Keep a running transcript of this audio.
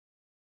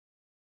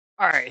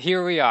Alright,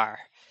 here we are.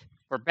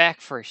 We're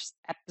back for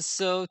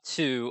episode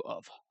 2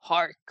 of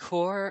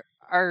Hardcore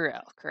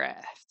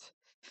RLcraft.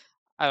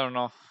 I don't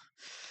know.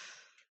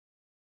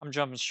 I'm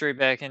jumping straight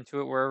back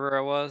into it wherever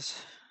I was.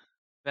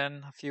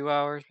 Been a few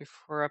hours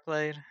before I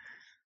played.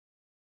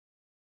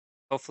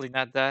 Hopefully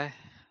not die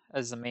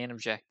as the main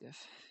objective.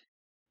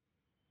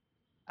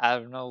 I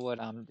don't know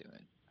what I'm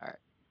doing. Alright.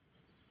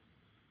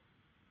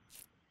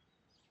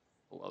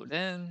 Load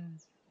in.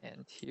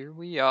 And here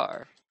we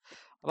are.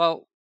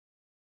 About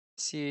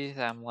see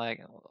that I'm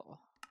lagging a little.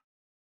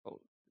 Oh.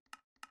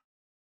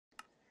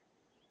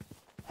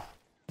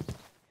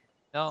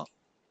 No.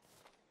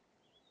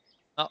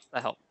 Oh,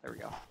 that helped. There we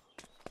go.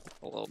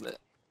 A little bit.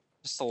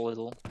 Just a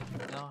little.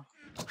 No.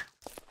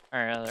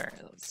 Alright,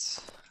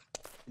 let's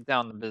get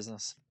down to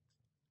business.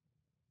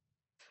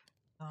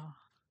 Oh,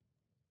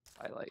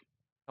 I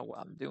know what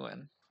I'm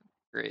doing.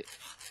 Great.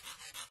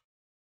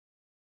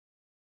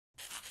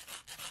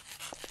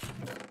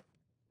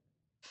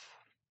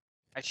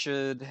 I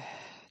should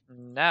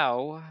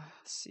now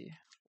see.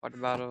 What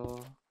about I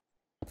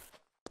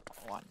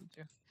want you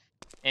to.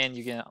 And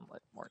you get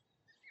unlit more.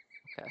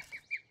 Okay.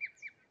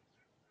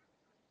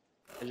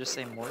 I just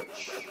say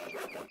Morch.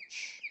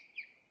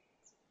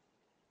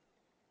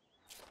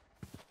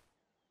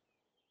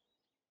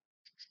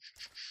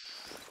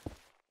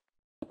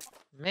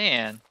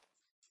 Man.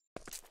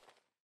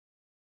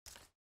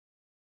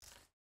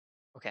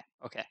 Okay.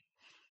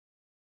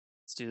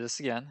 Let's do this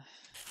again.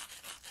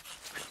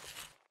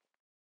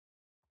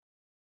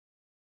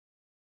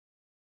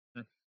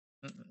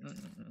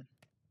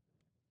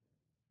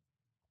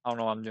 I don't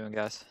know what I'm doing,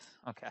 guys.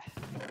 Okay.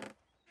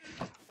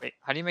 Wait,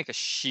 how do you make a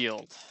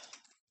shield?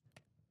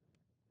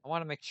 I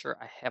want to make sure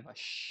I have a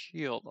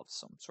shield of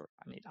some sort.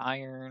 I need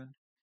iron.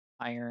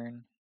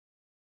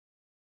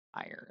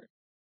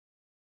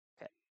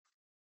 Okay.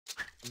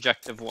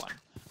 Objective 1.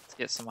 Let's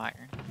get some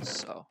iron.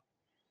 So,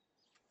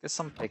 get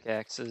some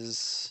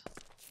pickaxes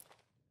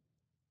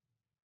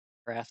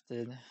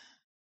crafted.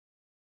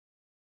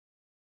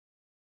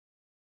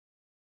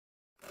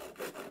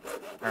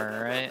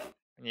 Alright.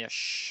 We need a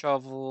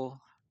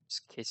shovel.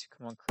 Just in case you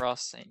come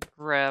across any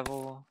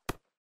gravel.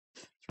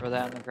 Throw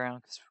that on the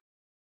ground, because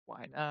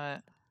why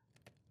not?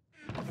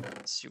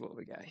 Let's see what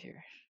we got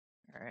here.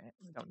 Alright.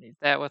 We don't need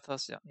that with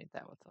us. We don't need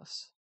that with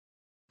us.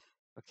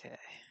 Okay.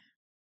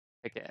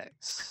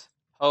 Pickaxe.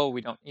 Hoe.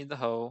 We don't need the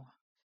hoe.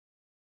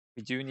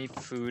 We do need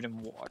food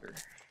and water.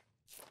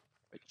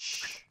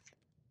 Which...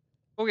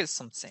 We'll get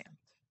some sand.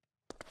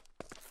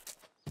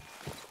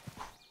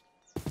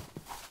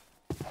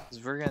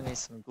 Because we're going to need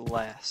some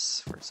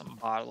glass for some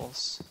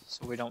bottles,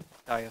 so we don't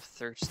die of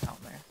thirst down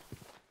there.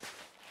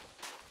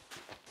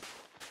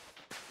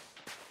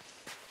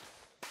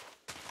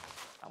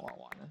 Not what I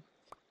wanted.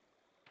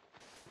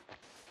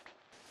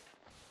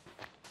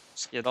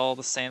 Just get all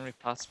the sand we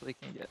possibly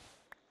can get.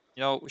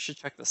 You know, we should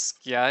check the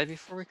sky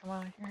before we come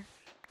out of here.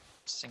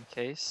 Just in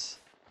case.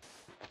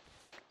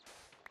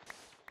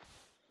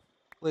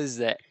 What is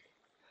that?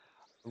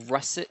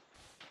 Russet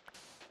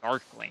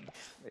Darkling.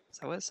 Wait, is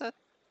that what it said?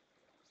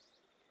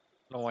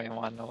 I don't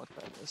want to know what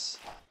that is.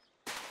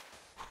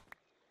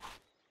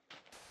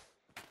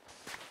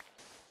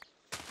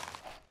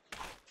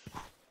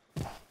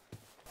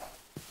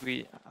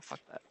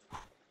 Fuck that.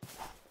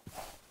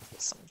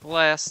 Get some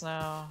glass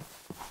now.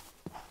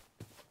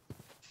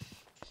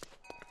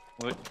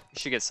 We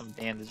should get some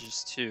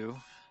bandages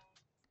too.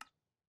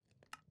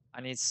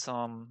 I need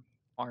some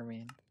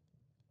farming.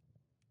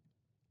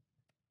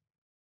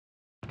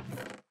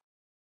 Let's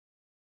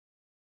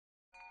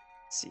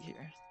see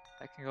here.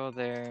 I can go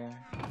there.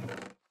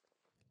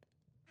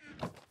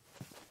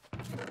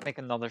 Make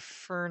another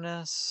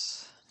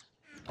furnace.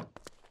 I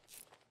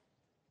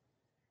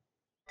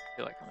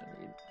feel like I'm gonna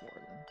need more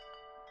than.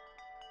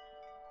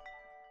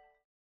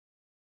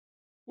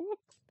 Whoop!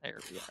 There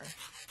we are.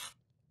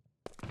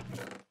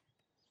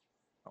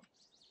 Oh,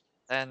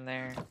 that in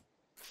there.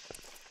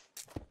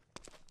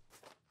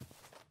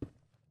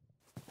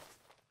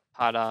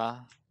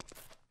 Ta-da.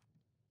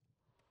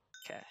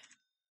 Okay.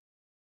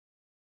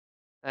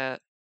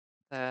 That.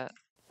 Oh,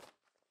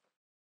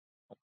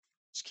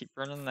 just keep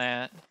running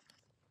that.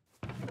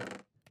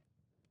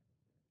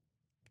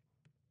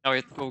 Now we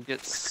have to go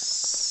get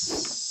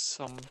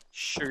some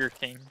sugar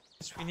cane,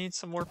 because we need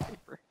some more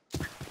paper.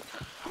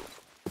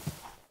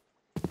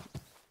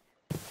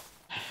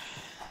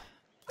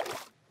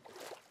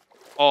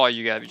 Oh,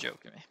 you gotta be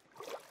joking me.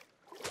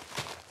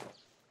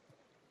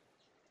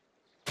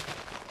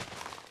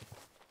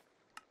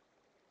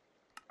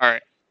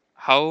 Alright,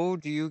 how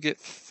do you get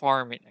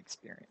farming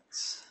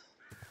experience?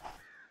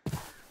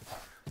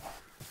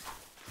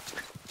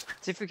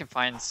 See if we can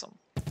find some.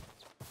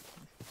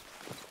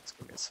 Let's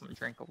go get some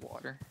drink of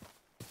water.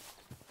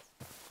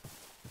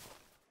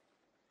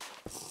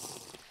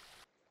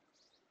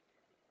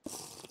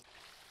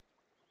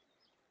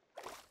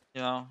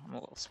 You know, I'm a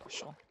little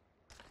special.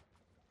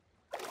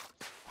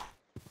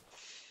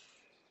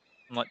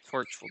 What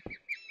torch will be.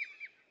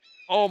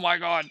 Oh my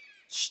god!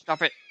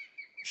 Stop it!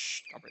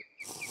 Stop it.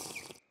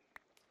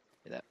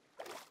 See that?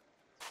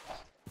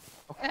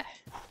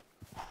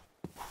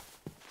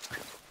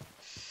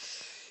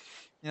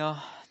 You know,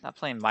 not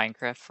playing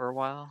Minecraft for a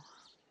while.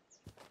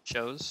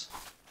 Shows.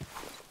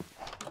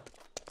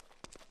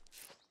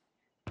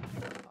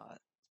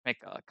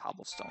 Make a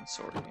cobblestone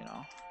sword, you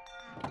know.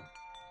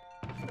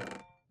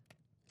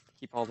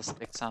 Keep all the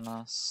sticks on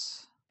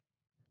us.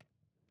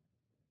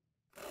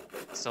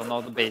 Still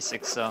know the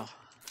basics, so.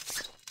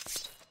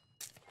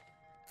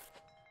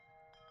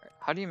 Right,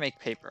 how do you make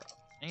paper?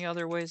 Any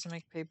other ways to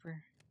make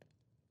paper?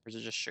 Or is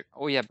it just sugar?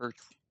 Oh yeah,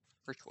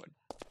 birchwood.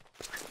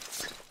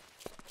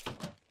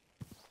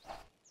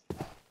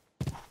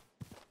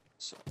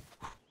 So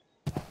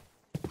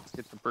let's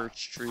get the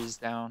birch trees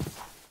down.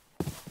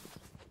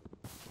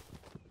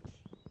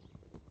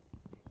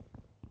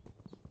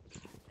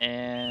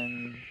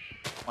 And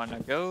one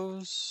of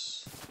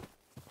goes.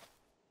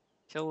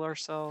 Kill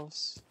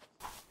ourselves.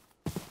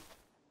 Is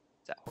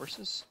that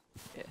horses?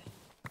 Yeah.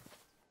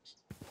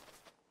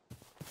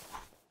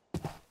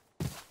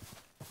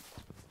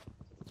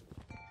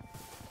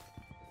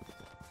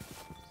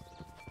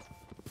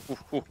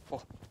 Ooh.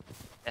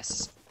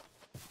 That's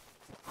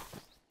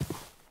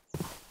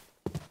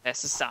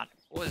the Sonic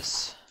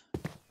boys.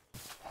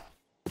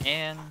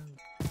 And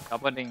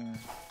doubling.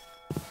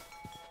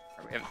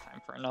 We have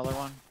time for another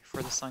one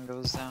before the sun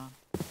goes down.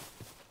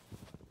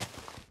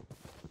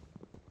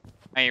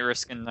 I ain't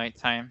risking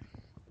nighttime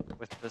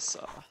with this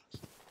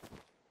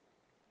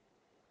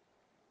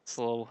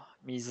little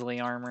measly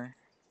armor.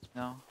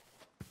 No.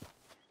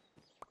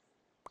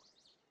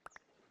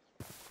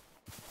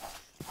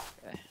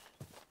 Okay.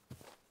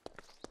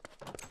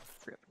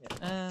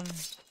 And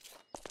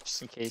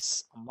just in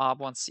case a mob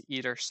wants to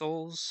eat our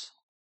souls.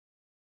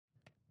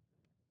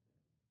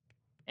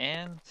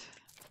 And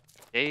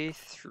day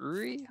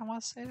 3, I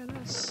want to say it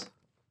is.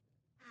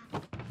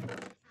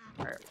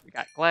 Alright, we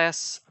got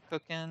glass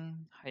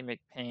cooking. How do you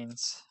make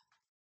panes?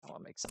 I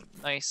want to make some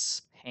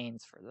nice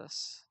panes for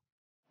this.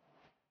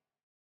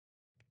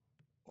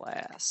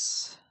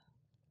 Glass.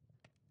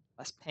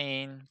 Less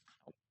pane.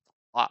 Oh,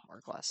 a lot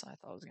more glass than I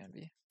thought it was going to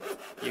be.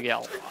 You get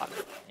a lot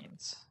of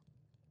panes.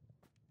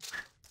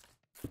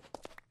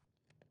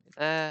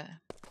 That.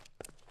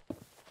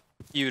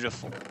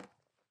 Beautiful.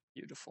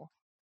 Beautiful.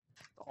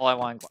 All I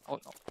want. Oh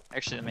no!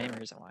 Actually, the main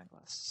reason I want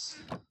glasses.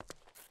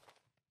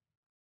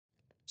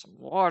 Some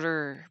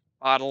water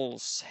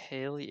bottles.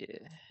 Hell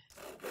yeah!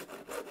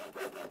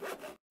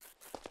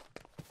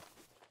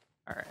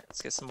 All right,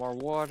 let's get some more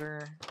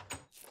water.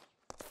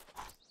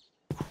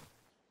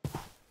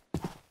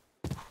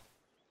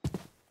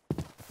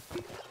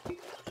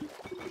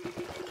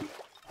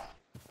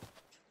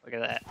 Look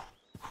at that.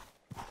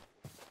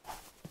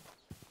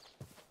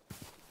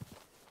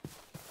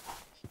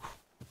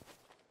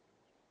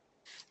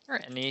 All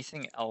right,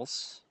 anything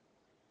else?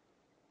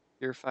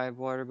 Purified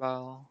water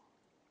bottle.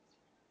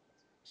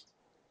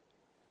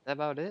 Is that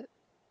about it?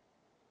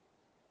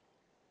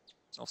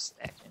 There's no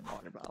stacking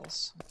water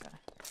bottles. Okay.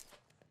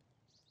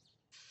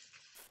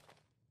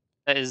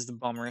 That is the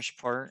bummerish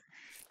part.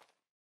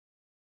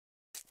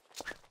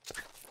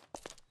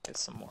 Get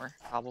some more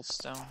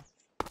cobblestone.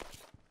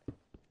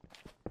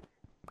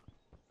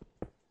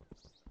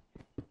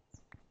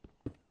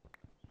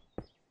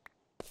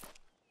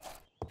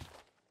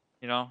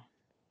 You know?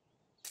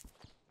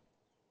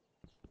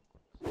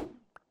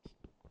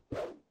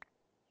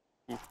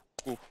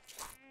 Ooh.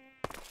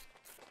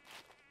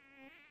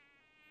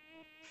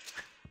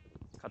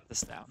 Cut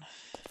this down.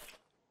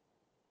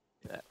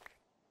 Look at that.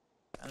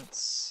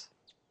 Fence.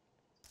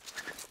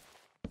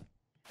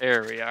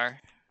 There we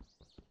are.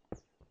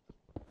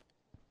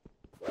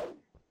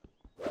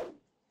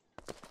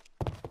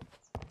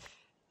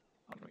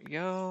 On we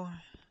go.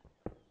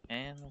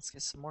 And let's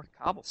get some more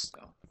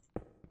cobblestone.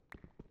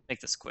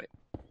 Make this quick.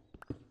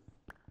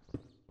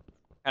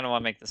 Kinda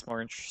wanna make this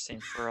more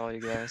interesting for all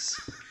you guys.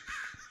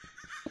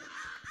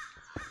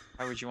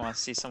 Why would you want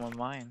to see someone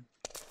mine?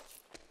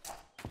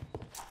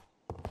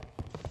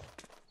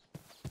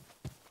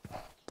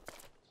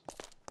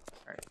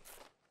 Alright.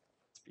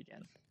 Let's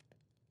begin.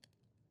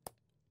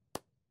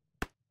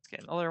 Let's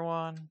get another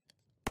one.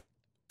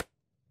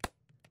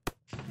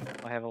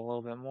 I have a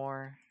little bit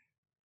more.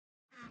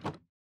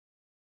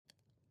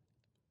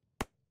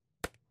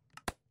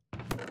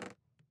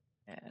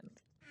 And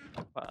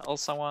what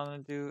else I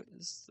want to do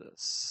is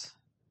this.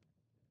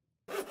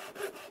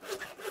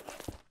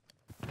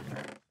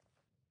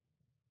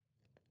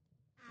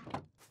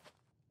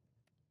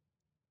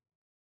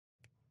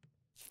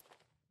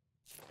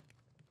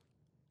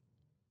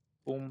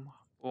 Boom,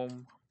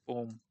 boom,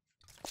 boom.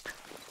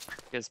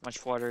 Get as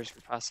much water as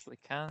we possibly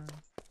can.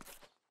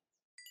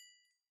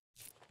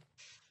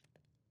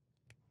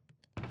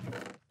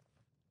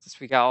 Since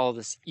we got all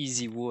this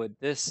easy wood,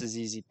 this is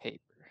easy paper.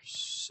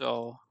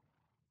 So,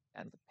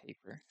 and the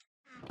paper.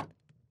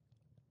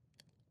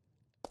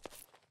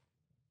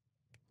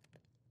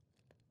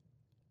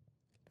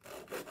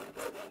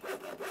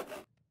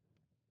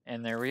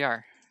 And there we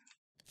are.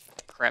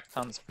 Crap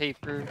tons of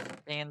paper,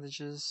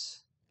 bandages.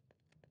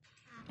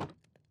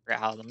 Forgot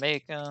how to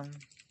make them.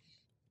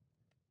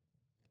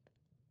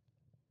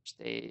 First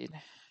aid.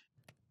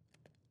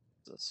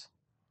 What's this?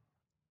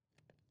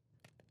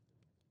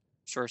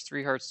 Restores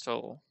 3 hearts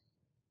total.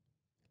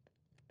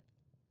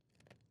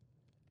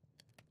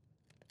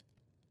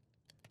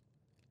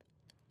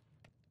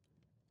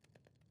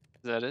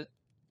 Is that it?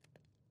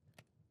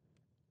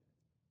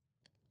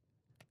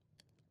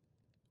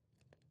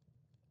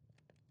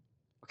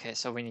 Okay,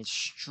 so we need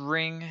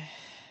string.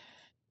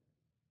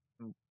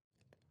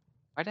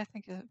 Why did I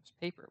think it was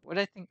paper? What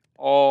did I think?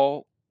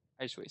 Oh,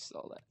 I just wasted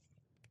all that.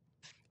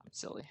 I'm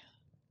silly.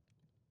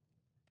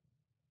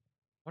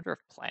 Wonder if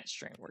plant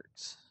string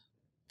works.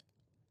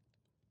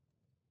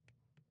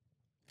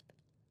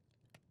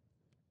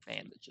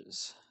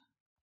 Bandages.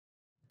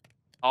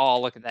 Oh,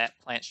 look at that.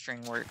 Plant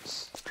string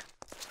works.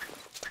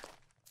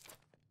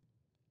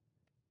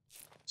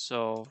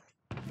 So,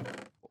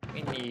 what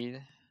we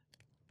need,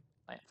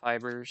 plant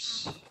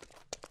fibers.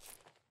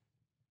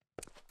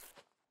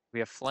 We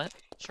have flint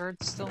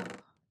shards still?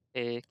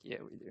 Heck yeah,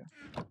 we do.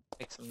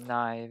 Make some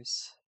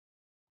knives.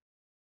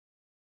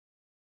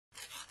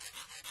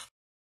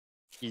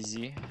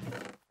 Easy.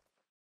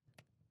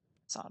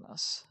 It's on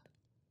us.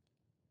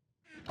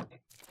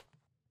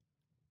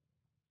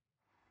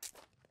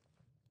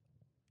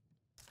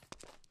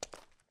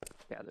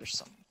 Yeah, there's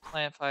some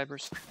plant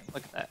fibers.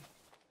 Look at that.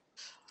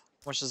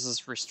 How much does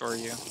this restore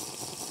you?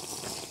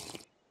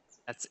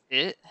 That's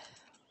it?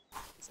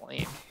 It's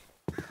lame.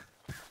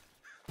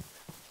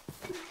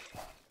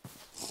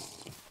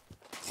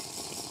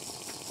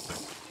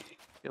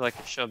 Feel like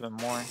it should have been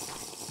more.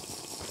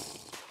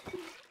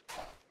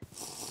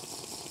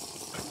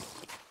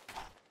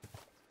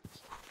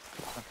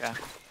 Okay.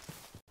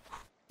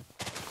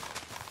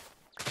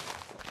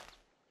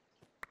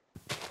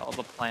 All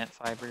the plant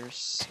fibers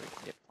so we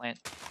can get plant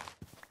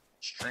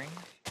string.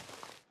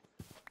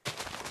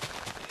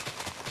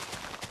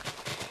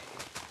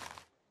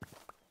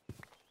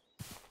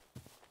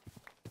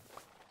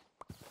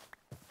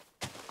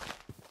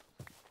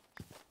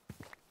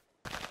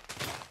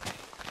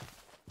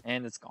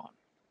 And it's gone.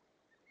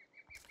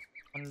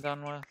 I'm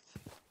done with.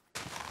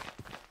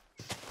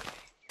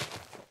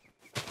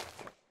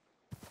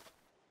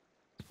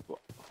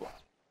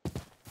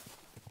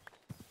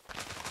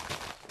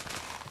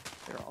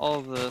 Clear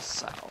all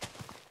this out.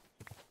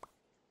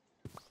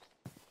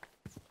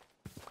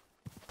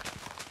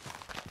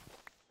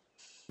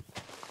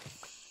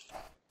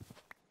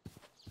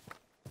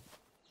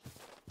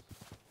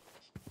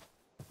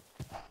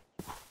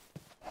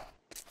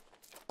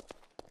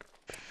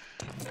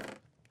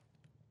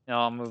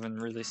 Now I'm moving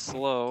really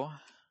slow.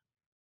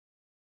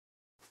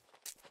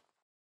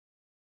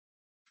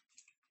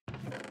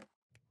 There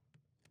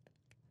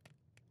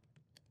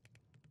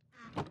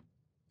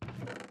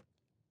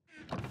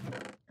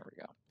we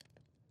go.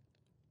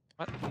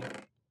 What?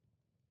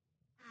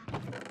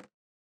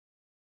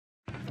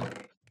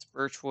 Let's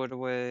birch wood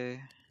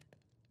away.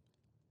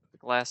 Put the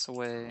glass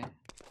away.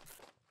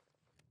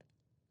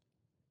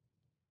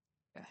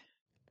 Okay.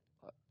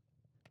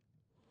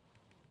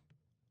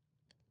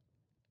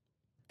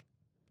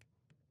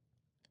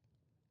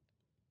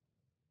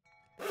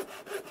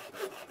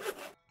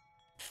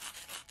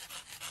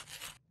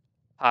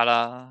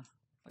 Ta-da!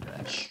 Look at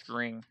that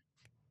string.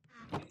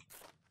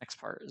 Next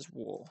part is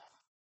wool.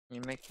 Can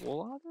you make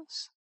wool out of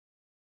this?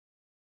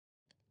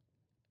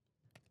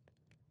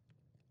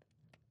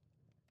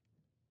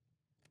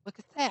 Look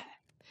at that!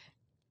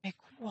 Make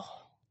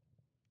wool.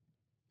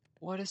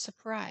 What a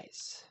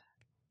surprise.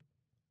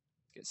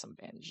 Get some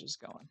bandages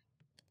going.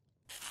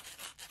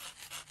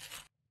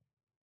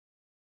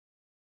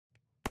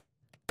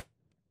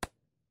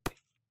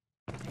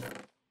 I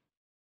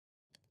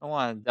don't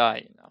want to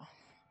die, you know.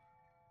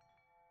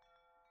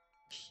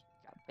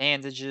 Got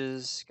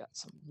bandages, got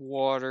some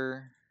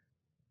water.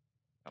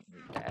 Don't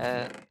need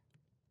that. Let's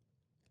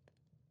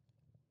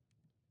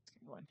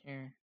go in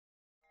here.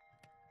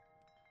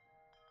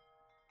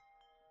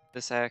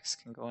 This axe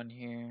can go in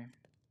here.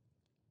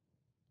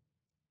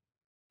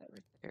 That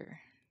right there.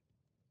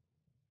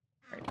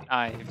 Alright,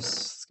 knives.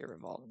 Let's get rid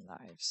of all the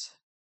knives.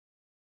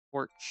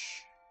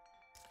 Torch.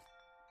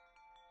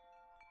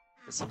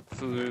 Get some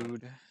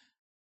food.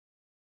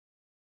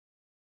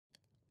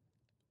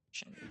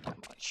 Shouldn't need that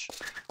much.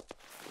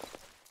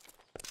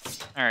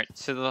 Alright,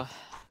 to the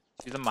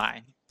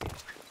mine.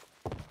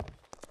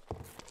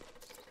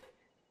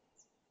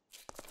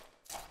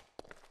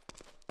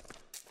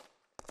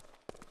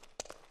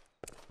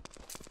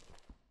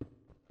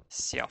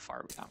 See how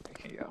far down we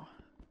can go.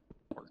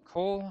 More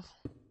coal.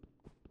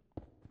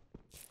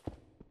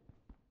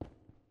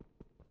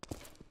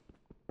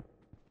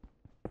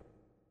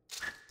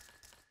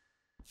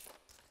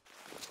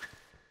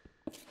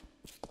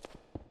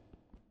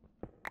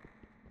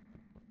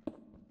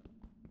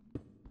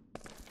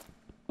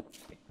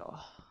 Make the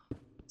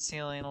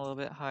ceiling a little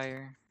bit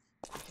higher.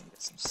 We can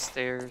get some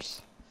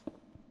stairs.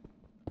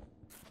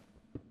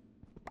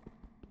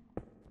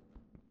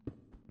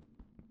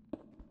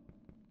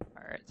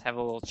 Alright, let's have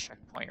a little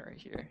checkpoint right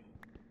here.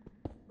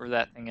 Where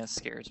that thing is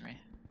scares me.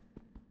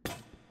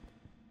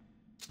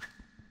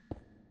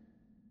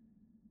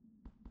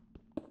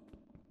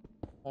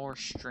 More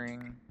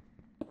string.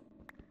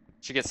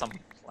 Should get some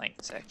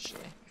planks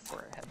actually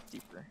before I head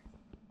deeper.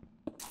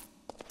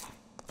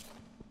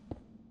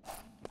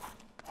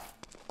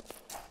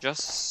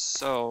 Just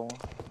so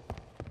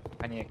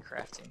I need a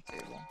crafting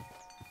table.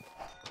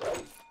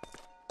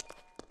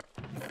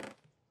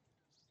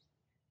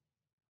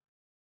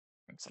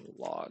 Bring some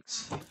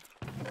logs.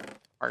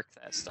 Park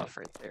that stuff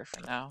right there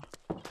for now.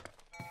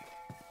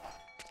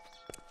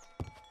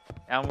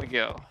 Down we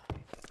go.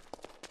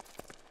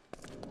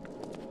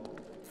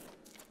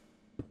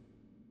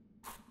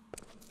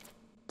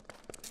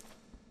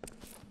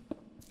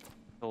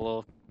 A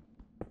little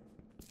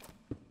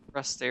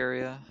rest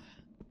area.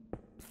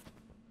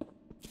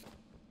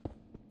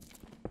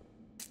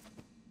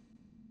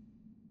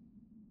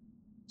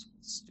 So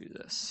let's do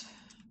this.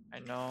 I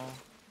know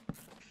I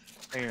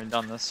haven't even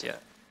done this yet.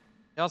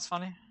 You know what's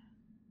funny?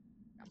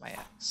 Got my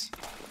axe.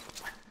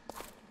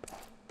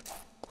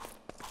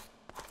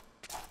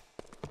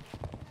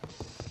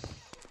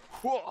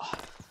 Whoa!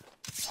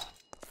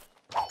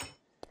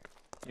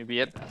 You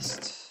be at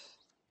best.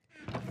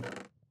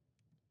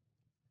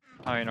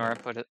 Oh, you know where I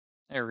put it?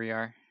 There we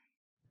are.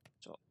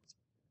 So,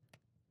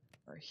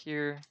 right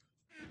here.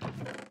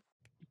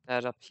 Keep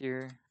that up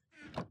here.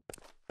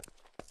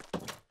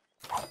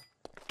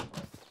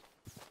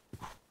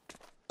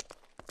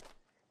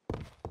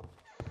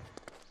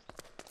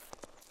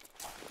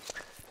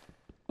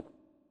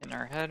 In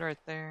our head right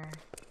there.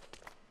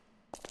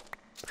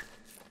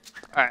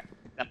 Alright,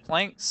 that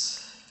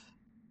planks.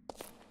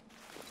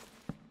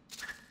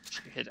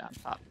 Should hit on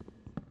top.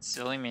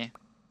 Silly me.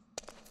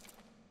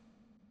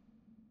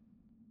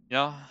 You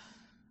know,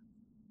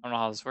 I don't know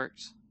how this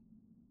works.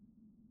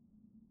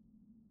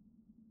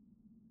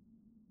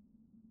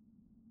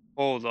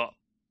 Hold up.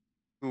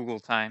 Google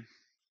time.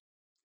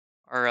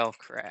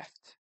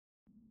 RLcraft.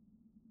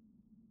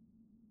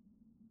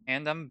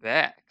 And I'm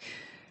back.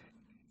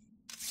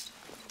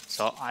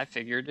 So I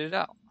figured it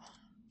out.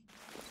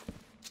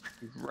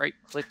 You right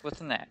click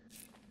with an app.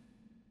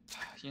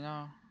 You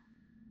know.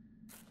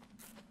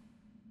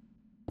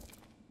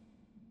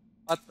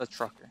 What the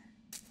trucker?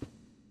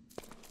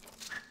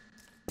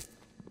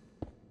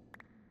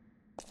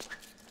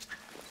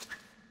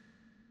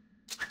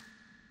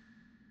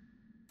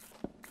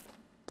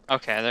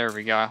 Okay, there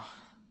we go.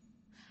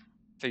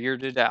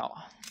 Figured it out.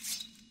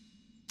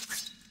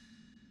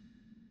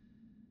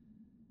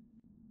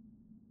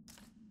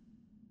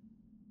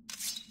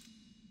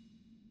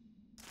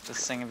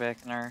 This thing back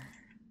in our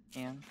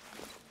hand.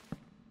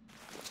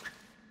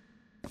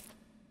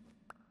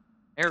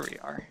 There we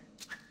are.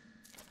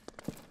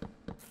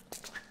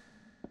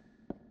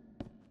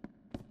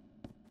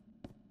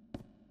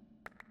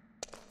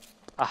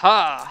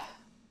 Aha!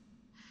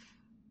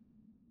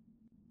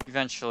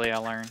 Eventually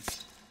I'll learn.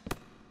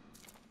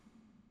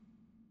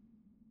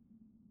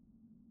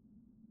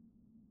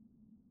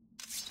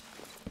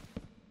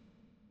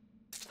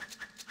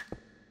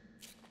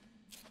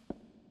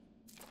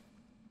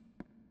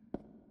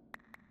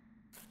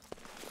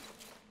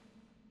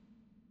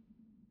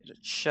 Get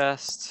a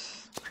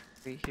chest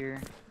right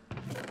here.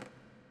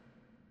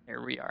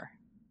 Here we are.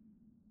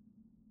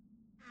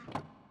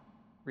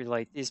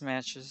 Relight these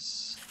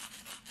matches.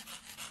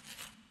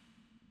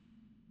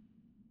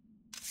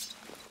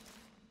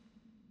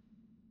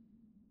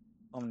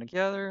 Put them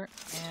together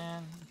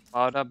and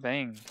bada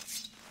bang.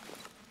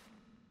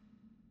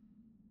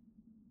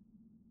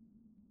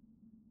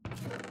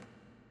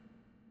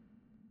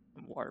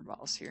 Some water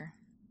bottles here.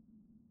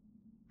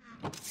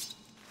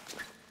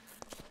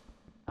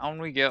 Down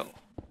we go.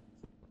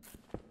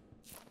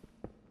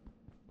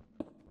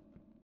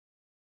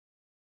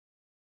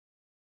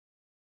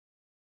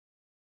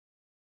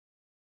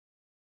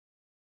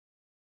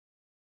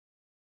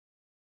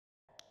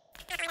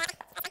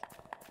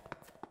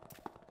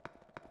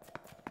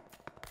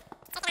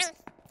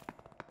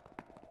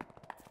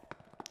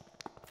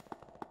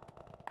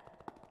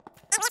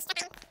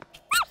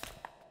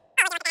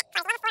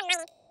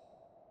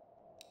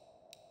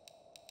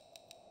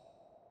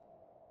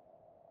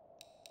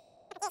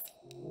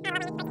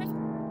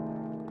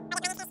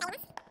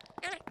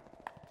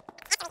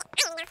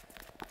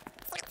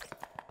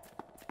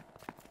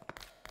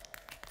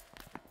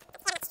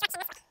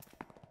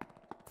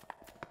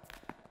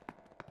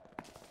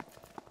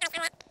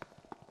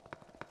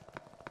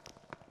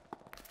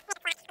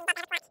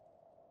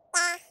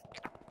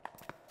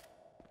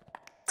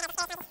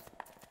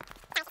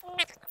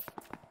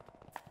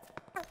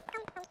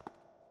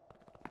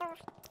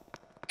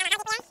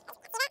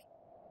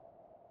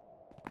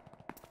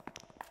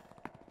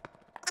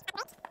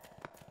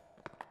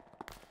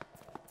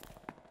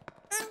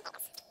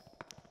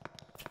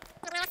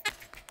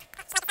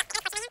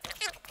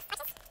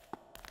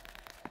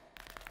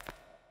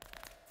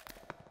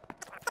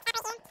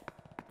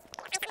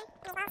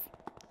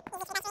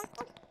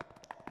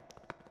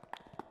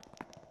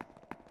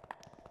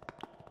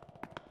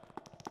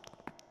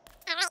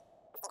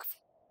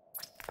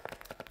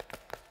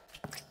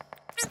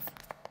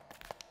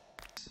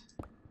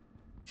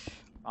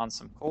 Found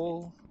some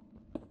coal.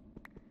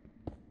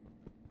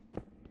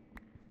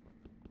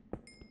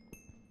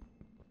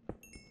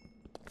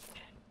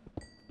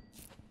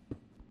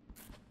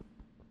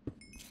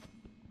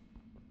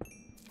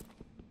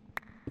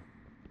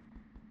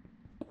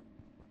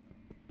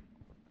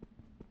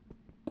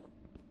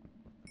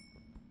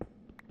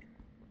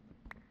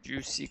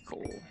 Juicy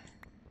coal.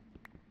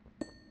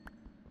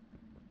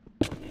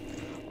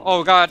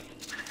 Oh god.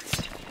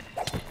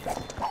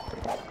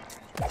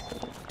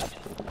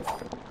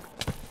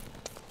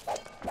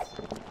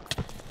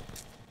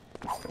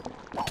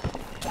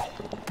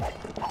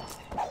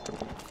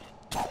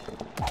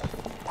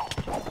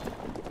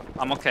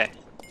 I'm okay.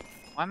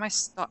 Why am I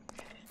stuck?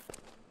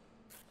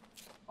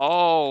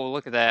 Oh,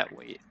 look at that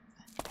weight.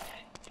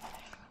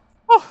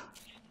 Oh,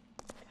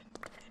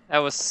 that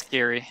was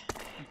scary.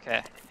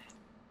 Okay.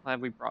 Glad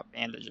we brought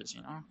bandages,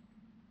 you know?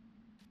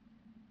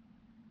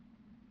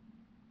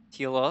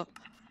 Heal up.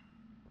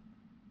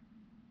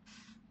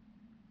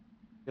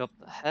 Heal up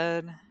the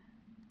head.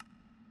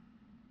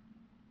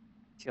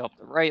 Heal up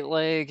the right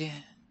leg.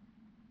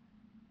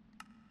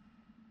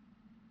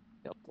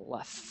 Heal up the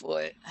left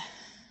foot.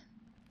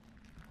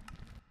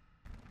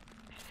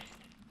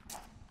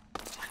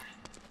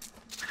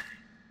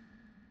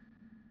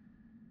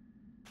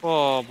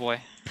 Oh boy.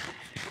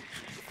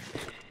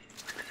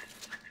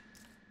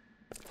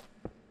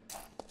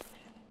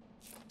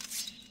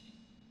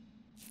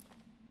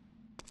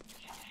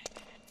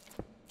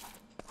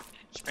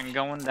 Just been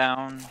going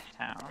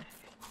downtown.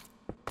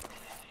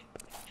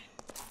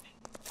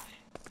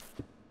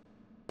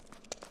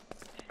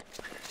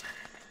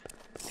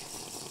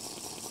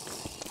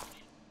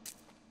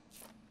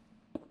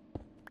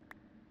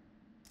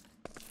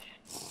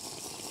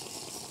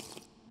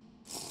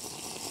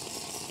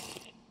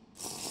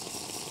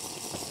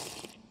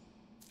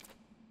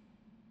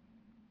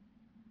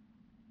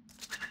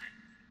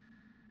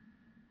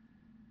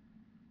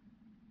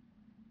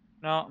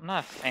 No, I'm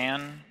not a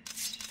fan.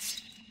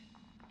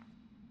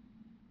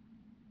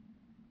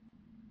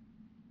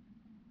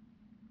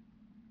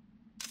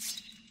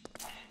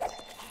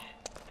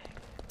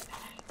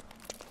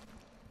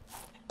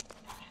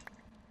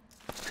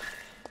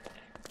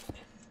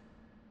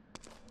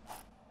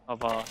 Of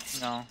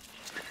no.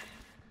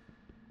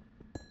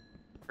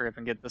 Hurry up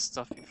and get this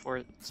stuff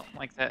before something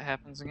like that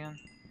happens again.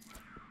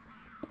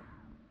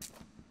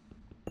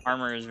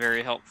 Armor is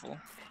very helpful.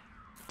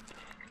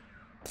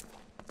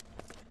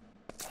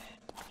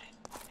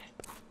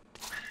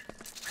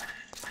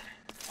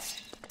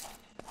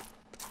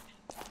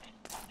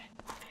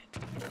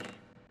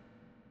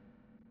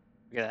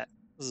 Look at that.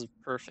 This is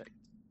perfect.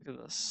 Look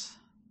at this.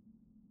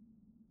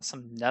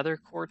 Some nether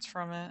quartz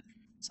from it.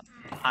 Some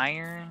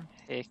iron.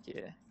 Heck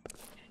yeah.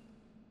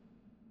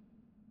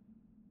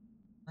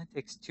 Only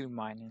takes 2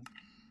 mining.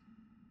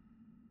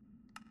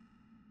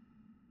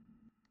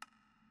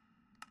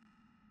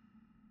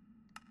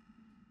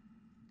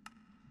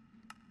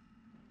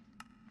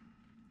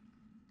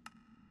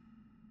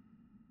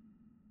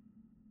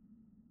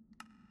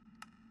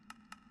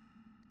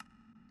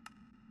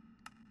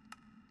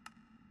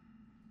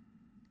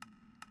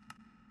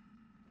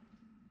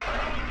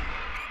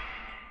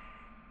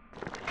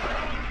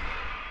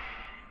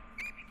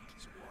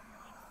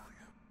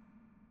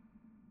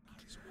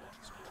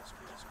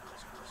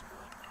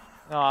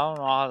 No, I don't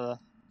know how to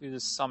do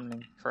this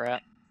summoning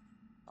crap.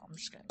 I'm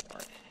just gonna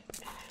ignore it.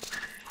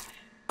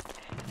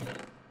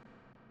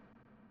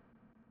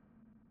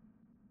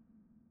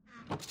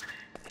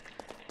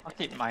 I'll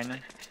keep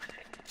mining.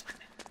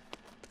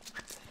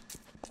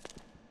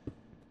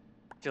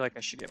 I feel like I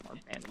should get more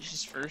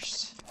bandages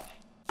first.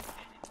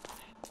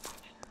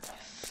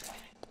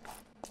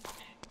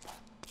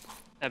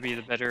 That'd be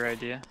the better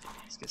idea.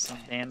 Let's get some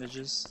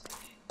bandages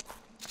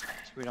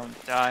so we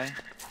don't die.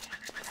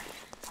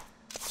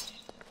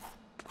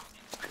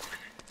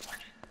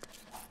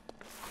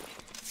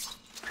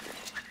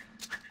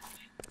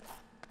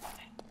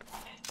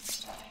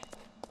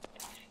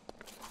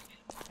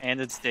 And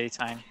it's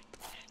daytime.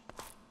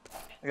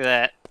 Look at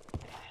that.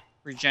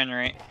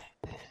 Regenerate.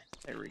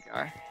 There we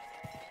go.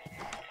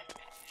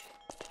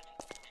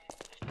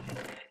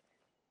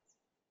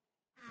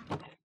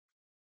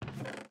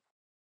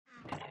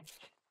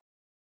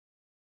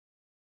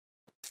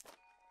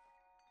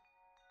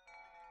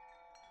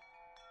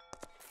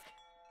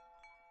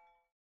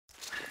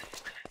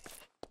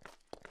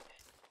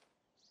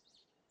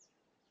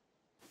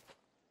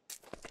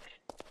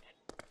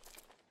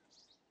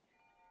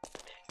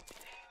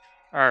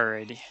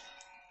 Alrighty.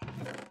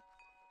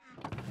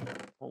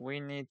 What we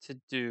need to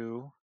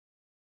do,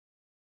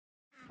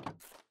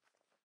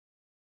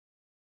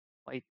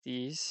 light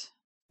these.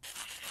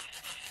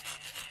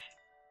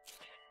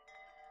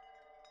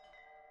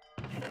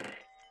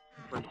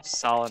 We're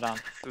solid on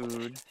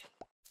food.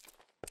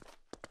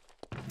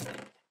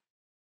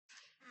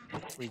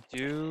 We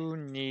do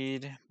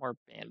need more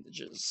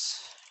bandages.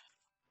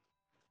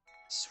 I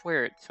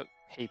swear it took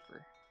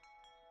paper.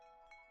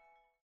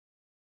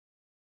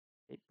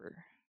 Paper.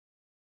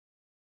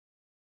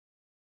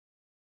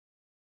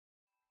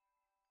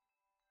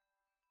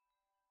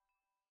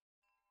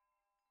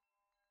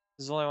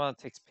 This is the only one that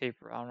takes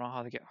paper. I don't know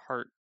how to get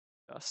heart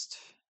dust.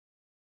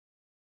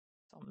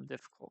 Something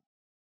difficult.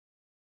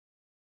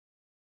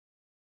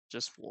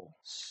 Just wool.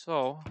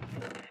 So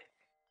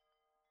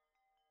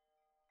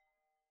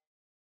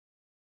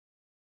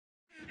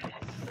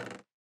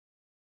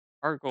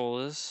Our goal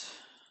is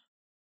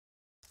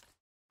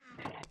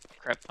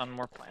crap ton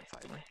more plant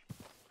fiber.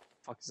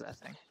 Fuck is that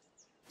thing?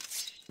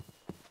 Does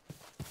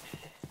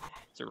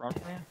it run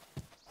from you?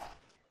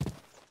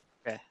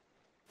 Okay.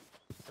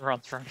 It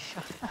runs from me.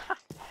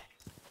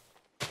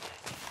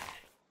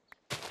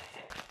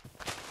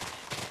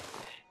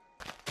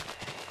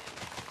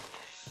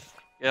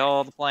 Get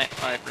all the plant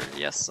fiber.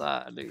 Yes,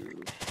 I do.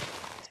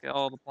 Let's get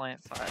all the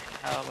plant fiber.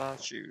 How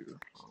about you?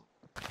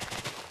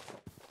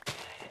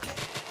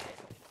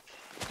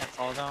 That's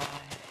all gone.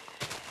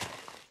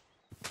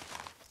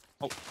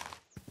 Oh,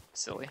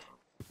 silly.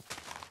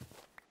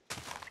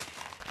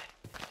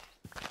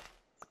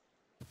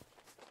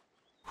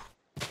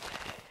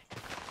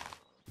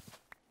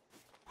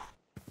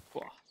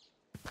 Cool.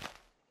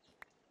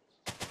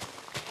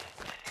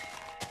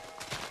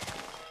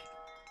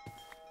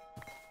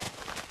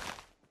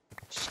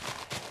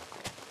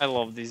 I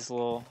love these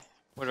little,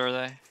 what are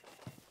they?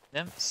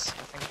 Nymphs, I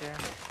think they are.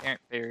 They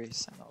aren't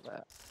berries, I know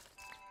that.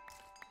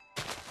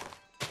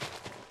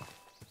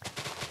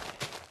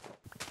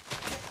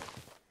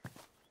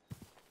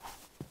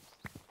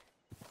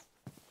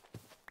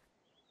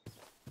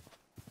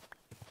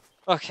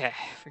 Okay,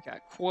 we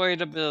got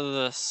quite a bit of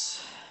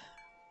this.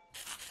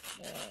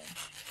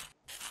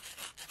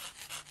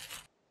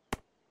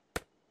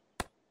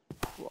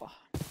 Cool.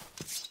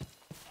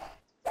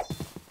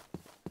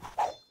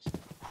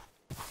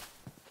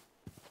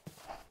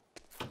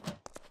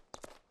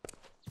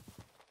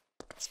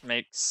 Let's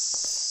make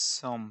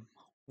some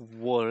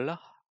wool.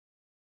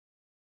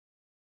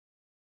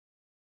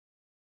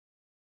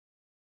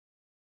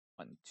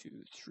 1,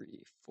 2,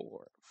 3,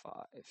 4,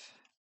 5,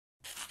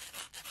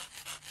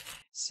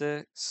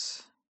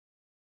 6.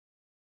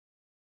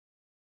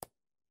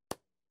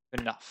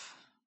 Enough.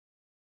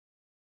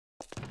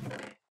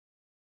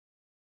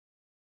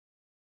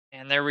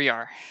 And there we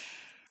are.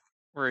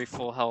 We're at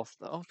full health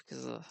though,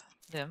 because of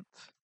nymph.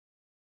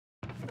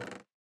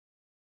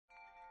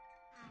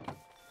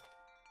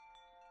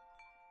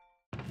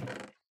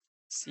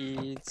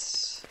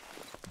 Seeds.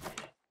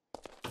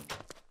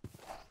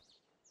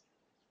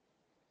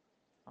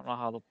 I don't know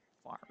how to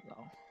farm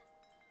though.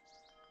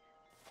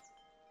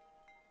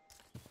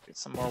 Get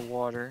some more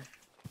water.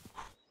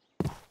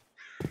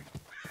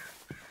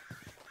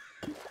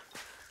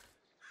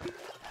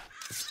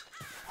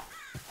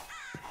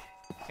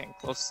 Getting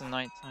close to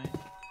nighttime.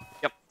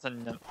 Yep, it's a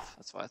nymph.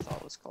 That's what I thought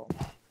it was called.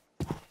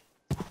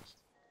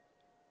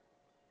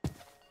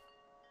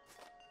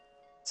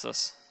 What's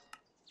this?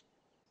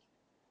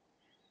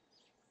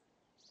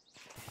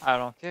 I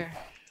don't care.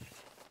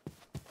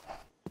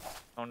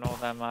 Don't know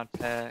that mod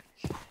pack.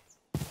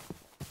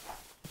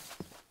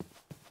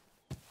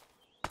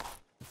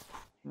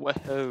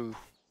 Whoa.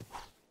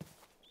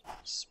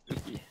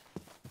 Spooky.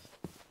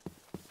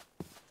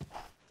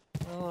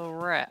 Little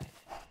rat.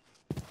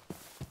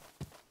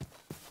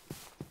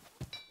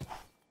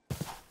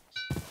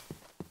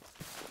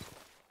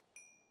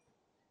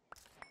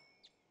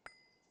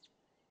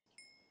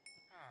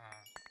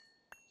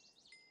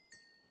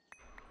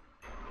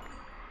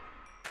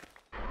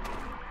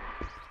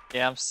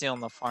 Yeah, I'm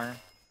stealing the farm.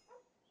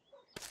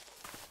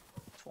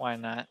 Why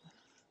not?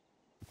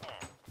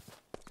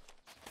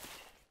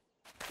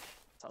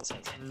 Sounds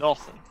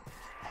nothing.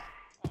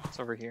 It's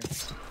over here.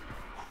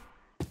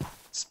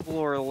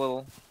 Explore a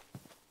little.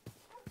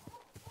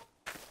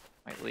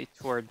 Might lead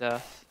to our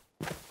death.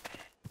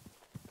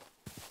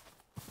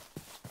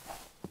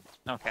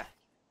 Okay.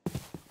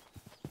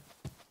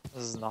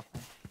 This is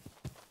nothing.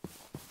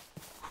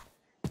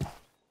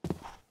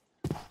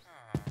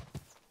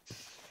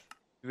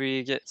 Did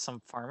we get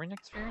some farming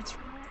experience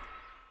from that?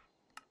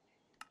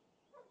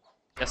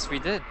 Yes, we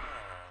did. Look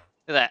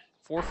at that.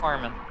 4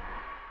 farming.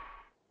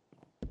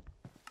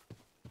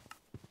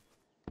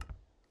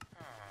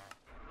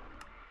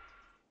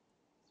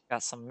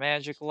 Got some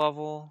magic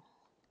level.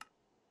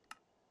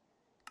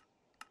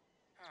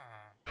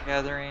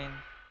 Gathering.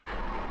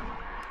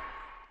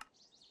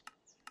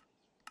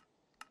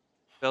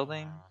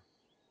 Building.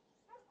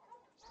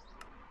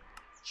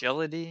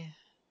 Agility.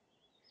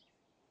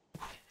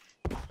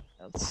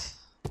 What's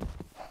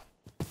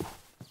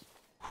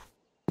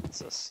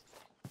this?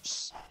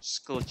 Just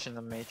glitching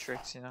the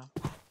matrix, you know?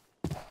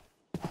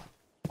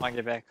 Wanna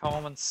get back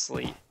home and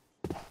sleep.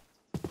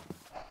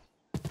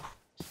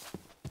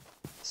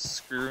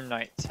 Screw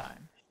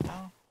nighttime, you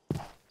know?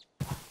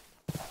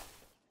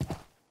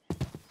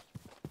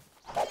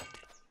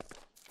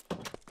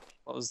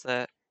 Close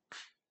that.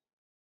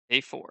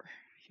 Day 4.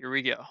 Here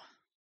we go.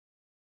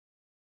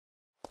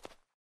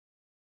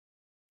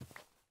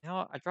 You know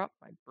what? I dropped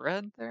my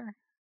bread there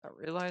without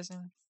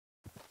realizing.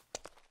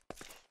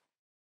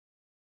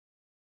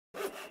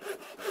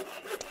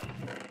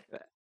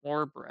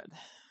 More bread.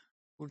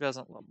 Who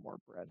doesn't love more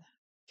bread?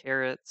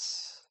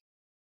 Carrots.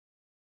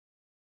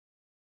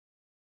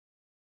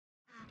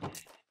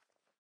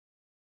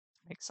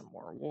 Make some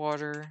more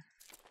water.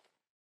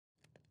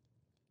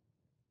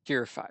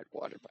 Purified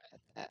water by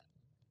that.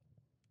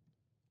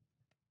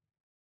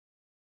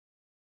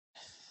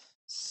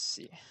 Let's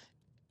see.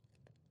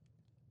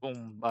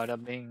 Boom,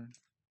 bada bing.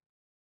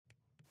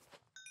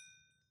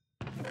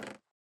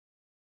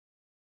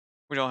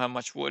 We don't have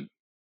much wood,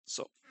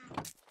 so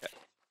okay.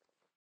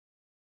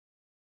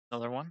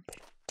 Another one.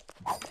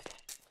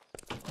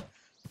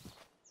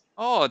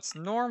 Oh, it's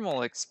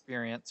normal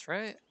experience,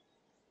 right?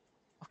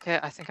 Okay,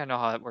 I think I know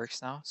how it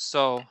works now.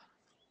 So,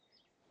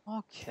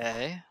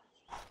 okay.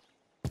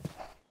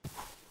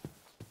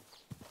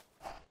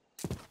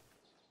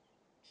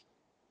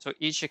 So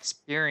each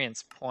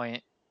experience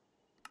point,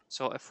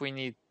 so if we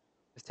need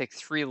to take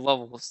 3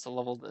 levels to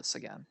level this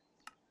again.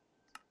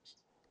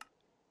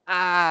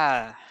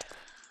 Ah!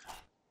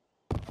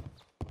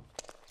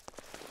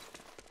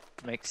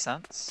 Makes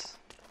sense.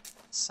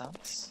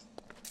 Sense.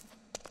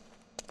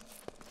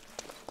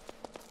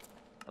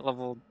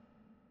 Level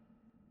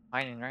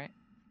mining, right?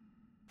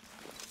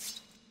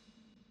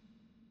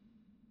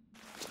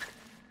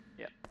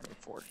 Yeah,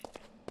 4.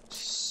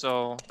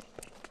 So,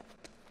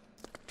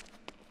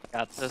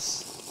 got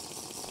this.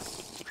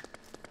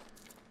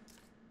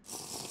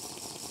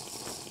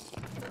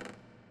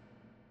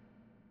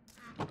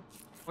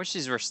 Wish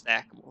these were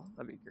stackable.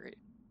 That'd be great.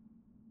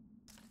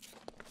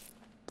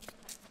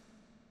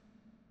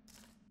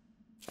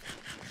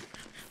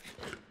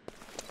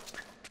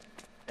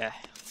 Yeah,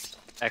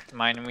 back to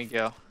mining we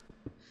go.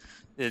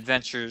 The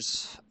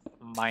adventures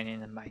of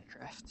mining in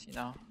Minecraft, you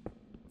know?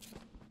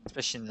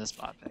 Especially in this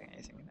mod pack,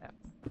 anything can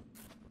happen.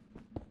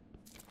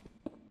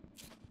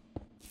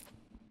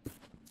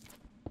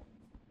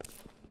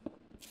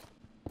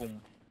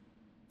 Boom.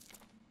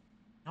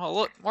 Oh,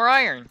 look, more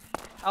iron!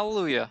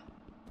 Hallelujah.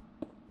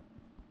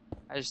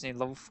 I just need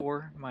level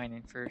 4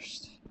 mining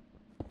first.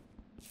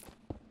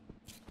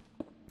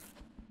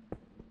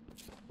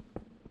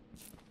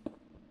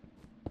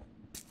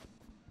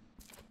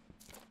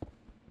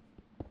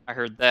 I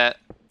heard that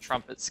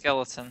trumpet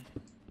skeleton.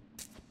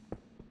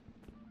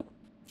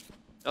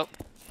 Oh.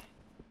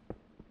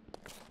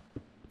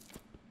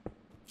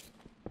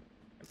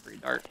 Pretty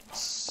dark,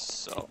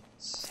 so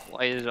let's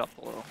light it up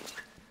a little.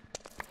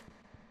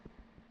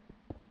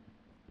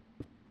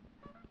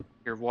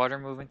 Your water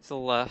moving to the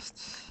left.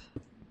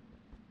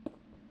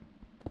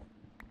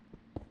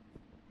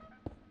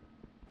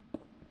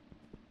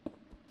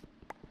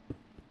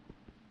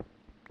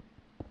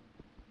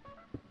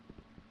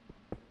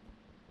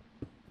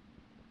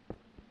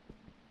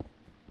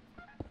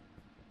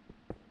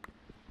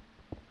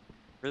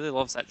 Really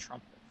loves that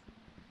trumpet.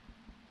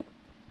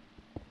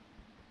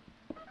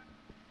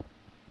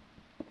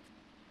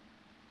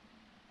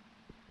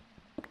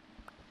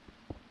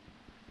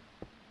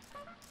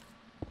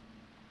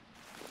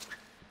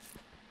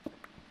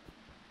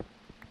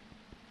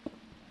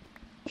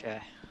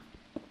 Okay.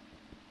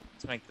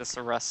 Let's make this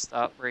a rest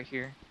stop right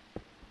here.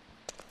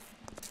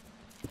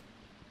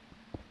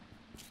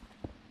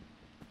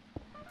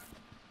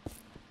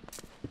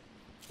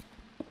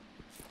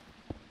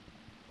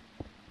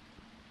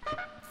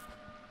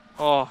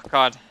 Oh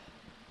god.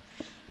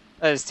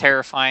 That is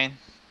terrifying.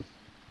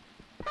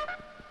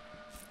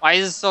 Why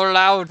is it so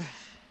loud?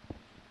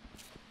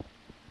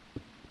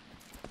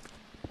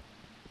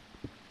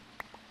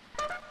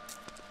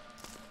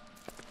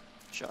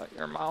 Shut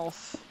your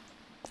mouth.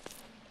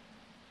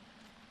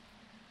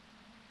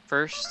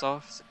 First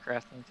off is a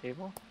crafting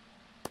table.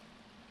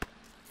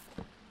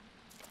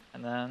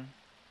 And then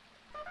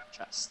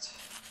chest.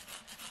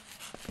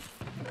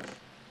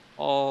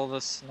 All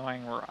this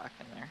annoying rock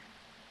in there.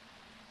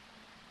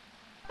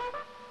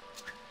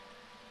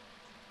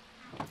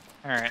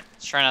 Alright,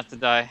 let's try not to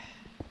die.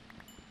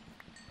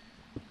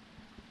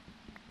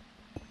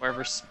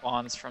 Wherever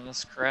spawns from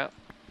this crap.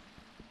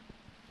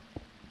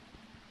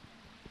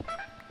 Get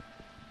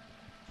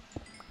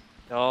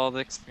all the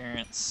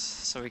experience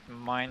so we can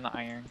mine the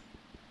iron.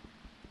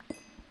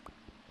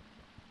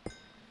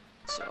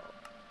 So.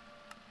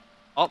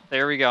 Oh,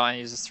 there we go. And it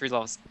uses 3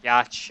 levels.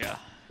 Gotcha.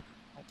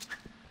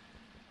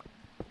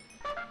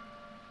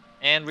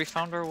 And we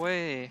found our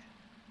way.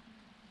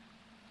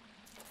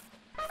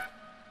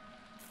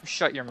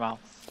 Shut your mouth.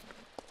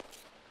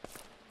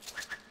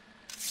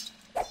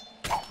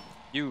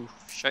 You,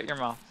 shut your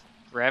mouth.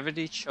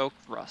 Gravity choke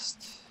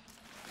rust.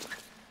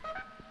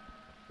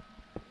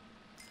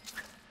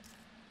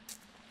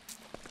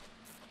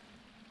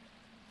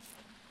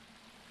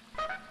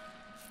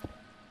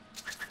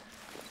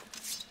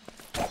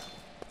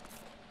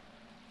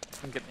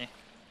 Come get me.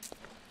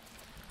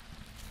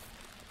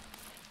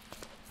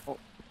 Oh.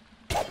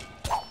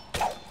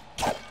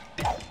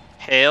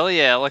 Hell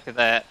yeah, look at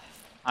that.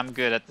 I'm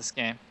good at this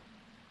game.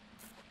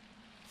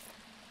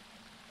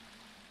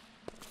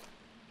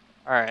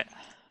 Alright.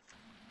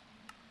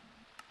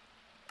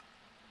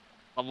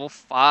 Level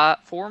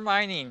 4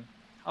 mining.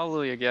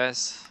 Hallelujah,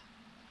 guys.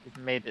 We've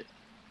made it.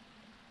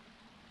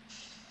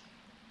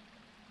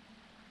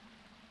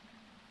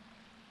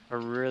 I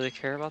really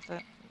care about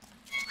that?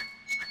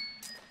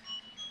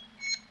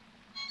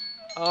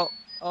 Oh,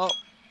 I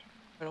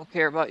don't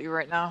care about you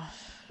right now.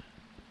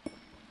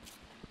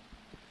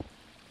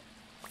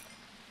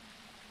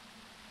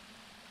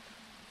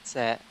 What's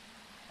that?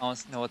 I want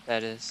to know what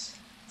that is.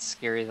 It's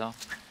scary though.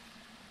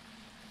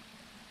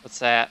 What's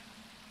that?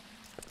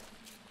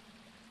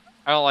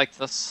 I don't like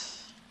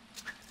this.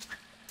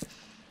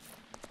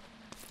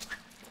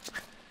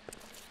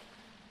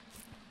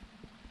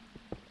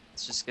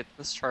 Let's just get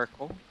this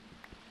charcoal.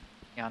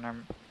 Be on our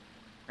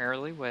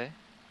merrily way.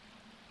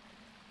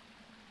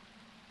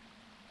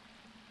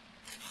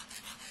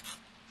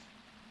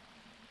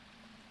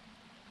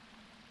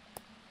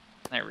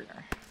 There we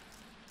are.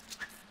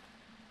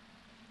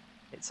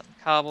 Get some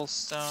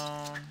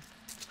cobblestone.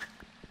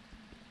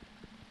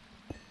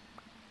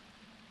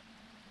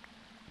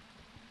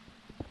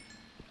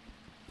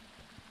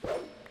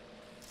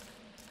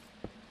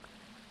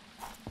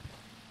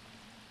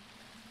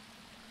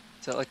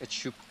 Is that like a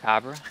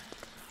chupacabra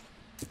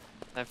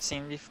I've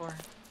seen before?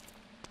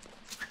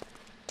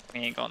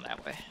 We ain't going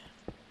that way.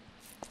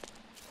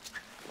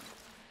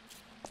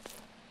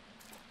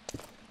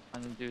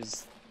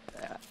 Undoes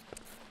that.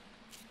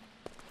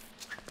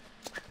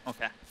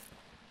 Okay.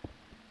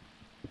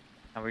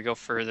 Now we go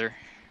further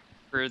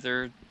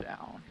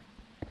down.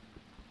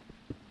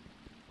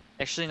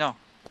 Actually, no.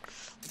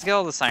 Let's get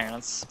all this iron.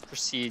 Let's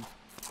proceed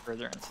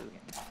further into the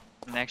game.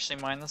 And actually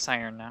mine this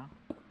iron now.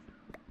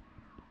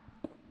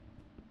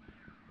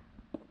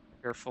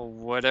 Careful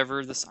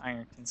whatever this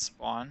iron can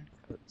spawn,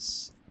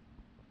 because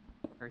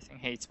everything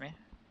hates me.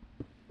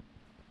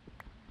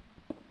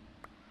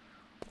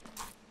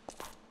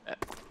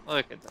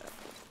 Look at that.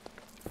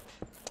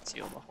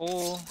 Seal the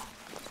hole.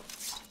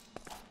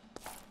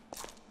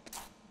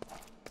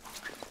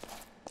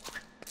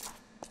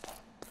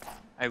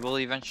 I will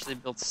eventually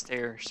build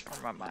stairs for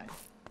my mine.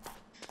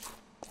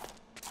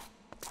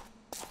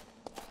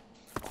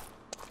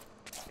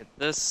 Get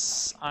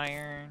this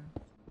iron.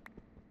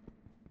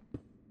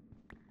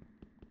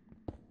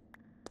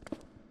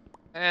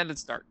 And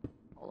it's dark.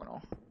 Oh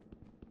no.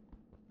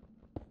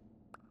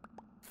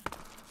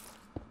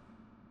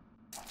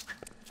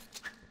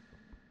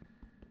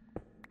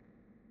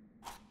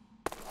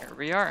 Here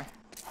we are.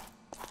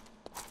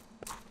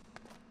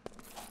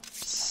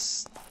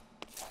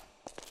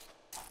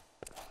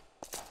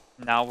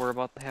 Now we're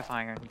about to have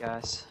iron,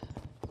 guys.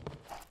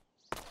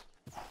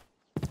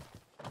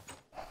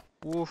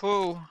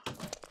 Woohoo!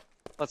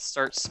 Let's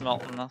start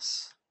smelting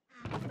this.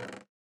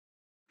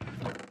 I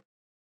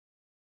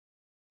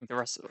think the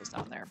rest of it was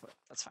down there, but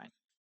that's fine.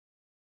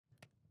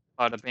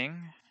 Bada bing.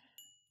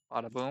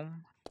 Bada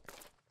boom.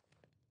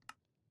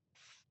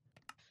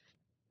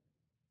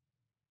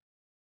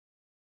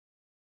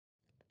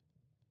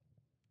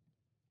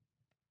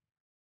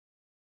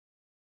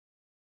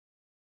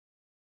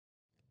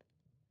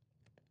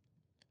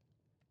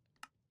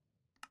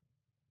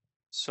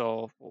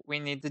 So what we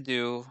need to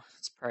do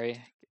is probably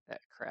get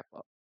that crap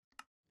up.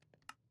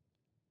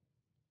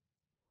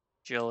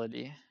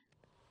 Agility.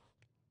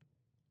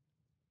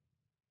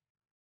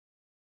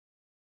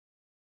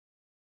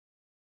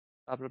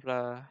 Blah blah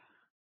blah.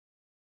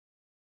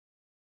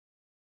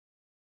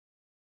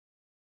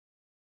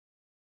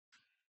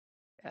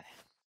 Okay.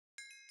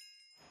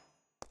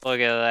 Look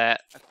at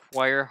that.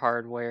 Acquire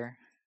hardware.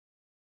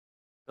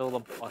 Build a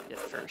bucket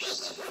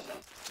first.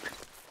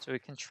 So we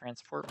can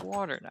transport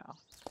water now.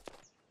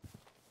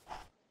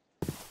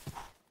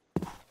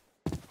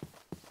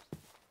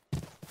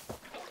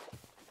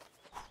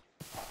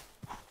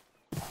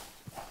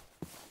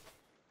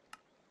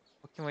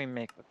 What can we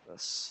make with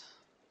this?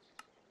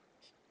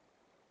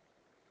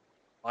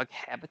 Bug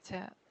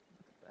habitat?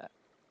 Look at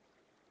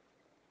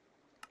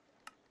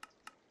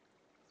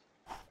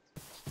that.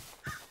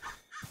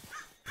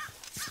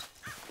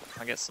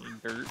 I'll get some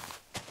dirt.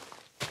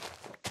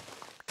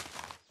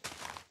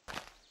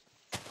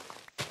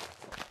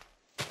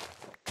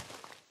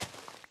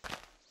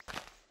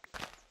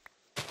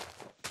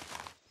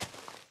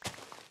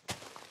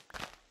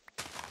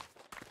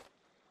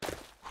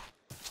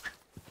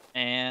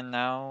 And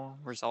now,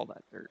 where's all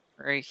that dirt?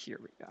 Right here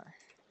we are.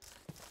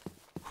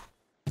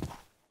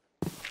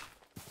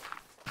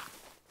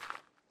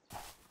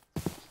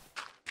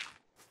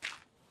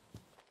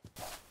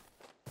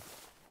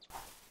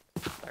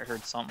 I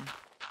heard something.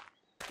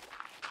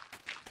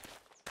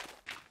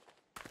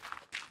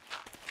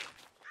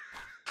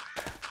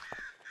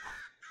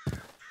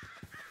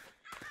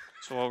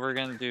 So what we're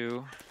gonna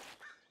do,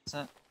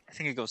 I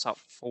think it goes out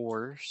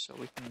 4, so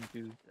we can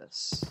do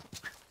this.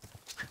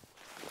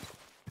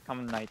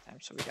 Come nighttime,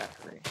 so we gotta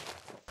hurry.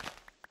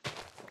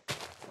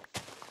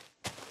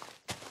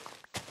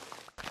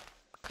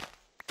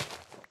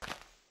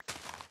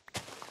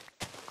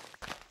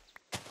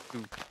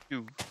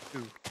 Do.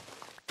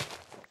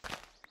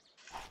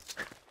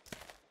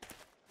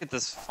 Get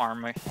this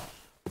farm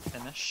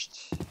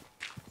finished.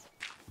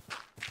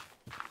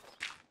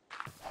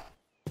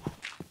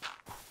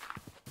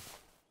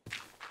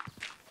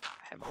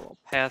 Have a little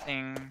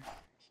pathing,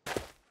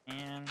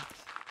 and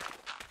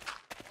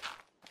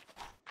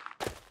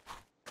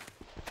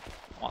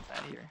I want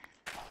that here.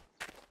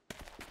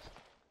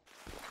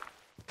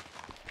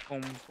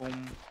 Boom,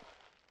 boom.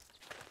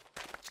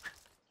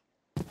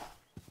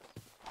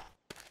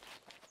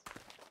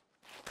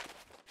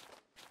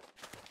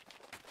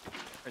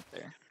 Right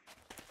there.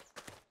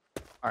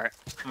 Alright,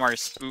 I'm already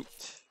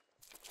spooked.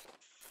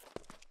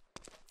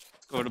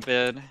 Let's go to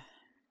bed.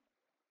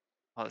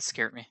 Oh, that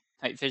scared me.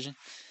 Night vision.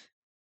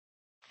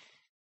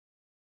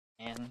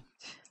 And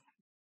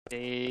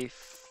day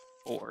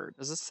 4.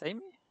 Does it say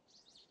me?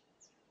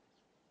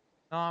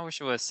 No, I wish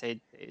it would have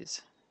said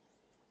days.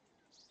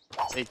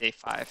 Say day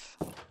 5.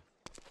 I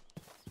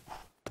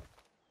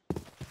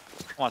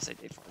want to say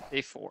day 4.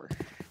 Day 4.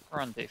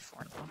 We're on day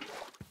 4 now.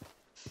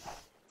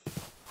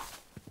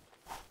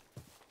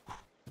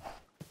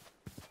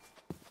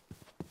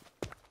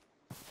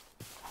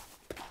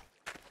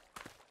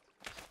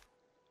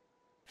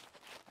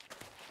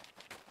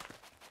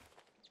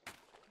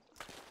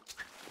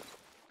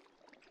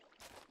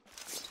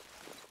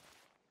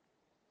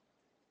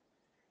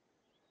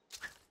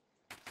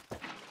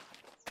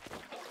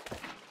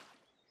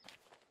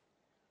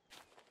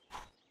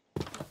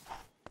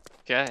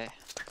 Okay.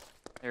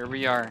 There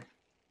we are.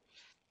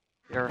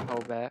 We are hoe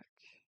back.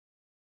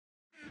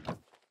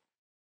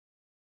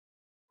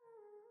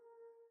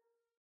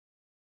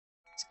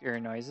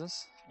 Scary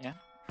noises. Yeah.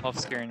 Love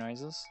scary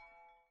noises.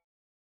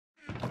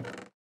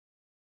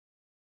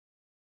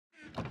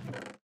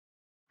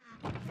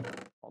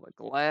 All the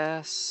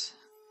glass.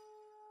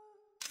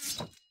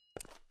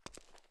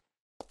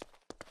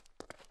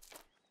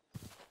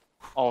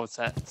 Oh, it's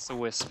that. It's the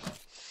wisp.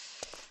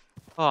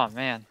 Oh,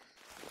 man.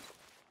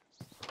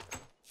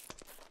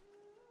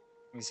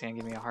 He's gonna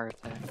give me a heart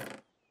attack.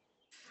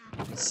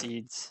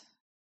 Seeds.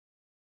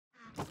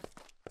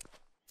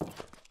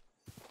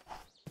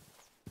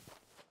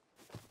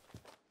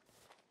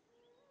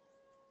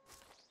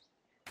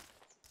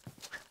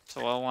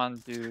 So what I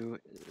want to do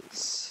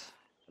is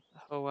put the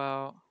hoe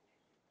out.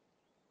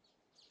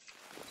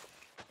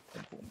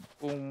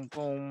 Boom, boom,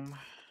 boom.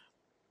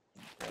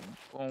 Boom,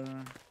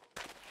 boom.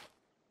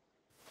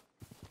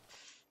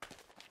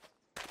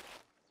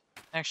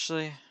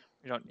 Actually,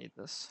 we don't need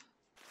this.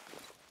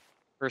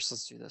 First,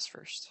 let's do this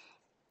first.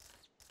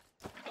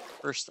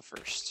 First the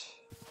first.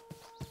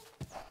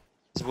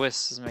 This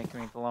wisp is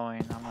making me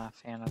glowing. I'm not a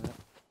fan of it.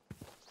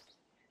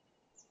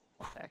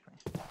 Attack me.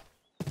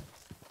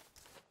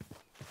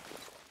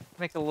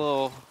 Make a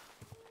little...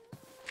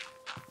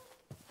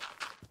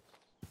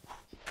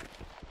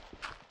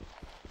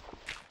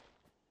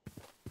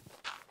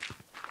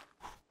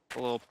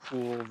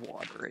 pool of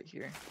water right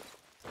here.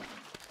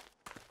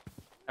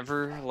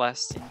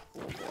 Everlasting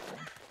pool of water.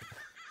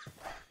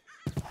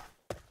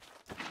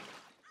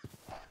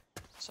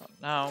 So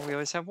now we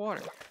always have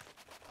water.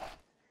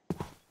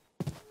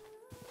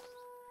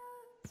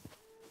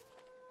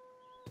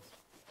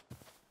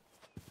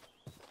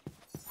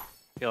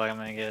 Feel like I'm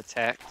gonna get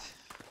attacked.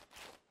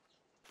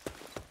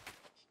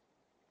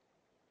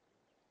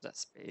 That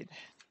spade.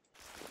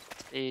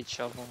 Spade,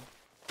 shovel.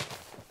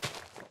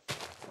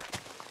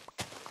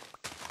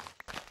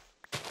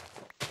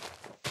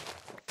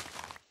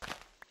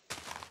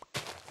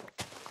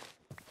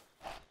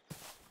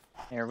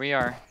 Here we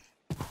are.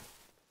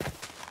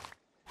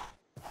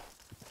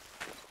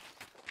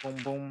 Boom,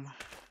 boom.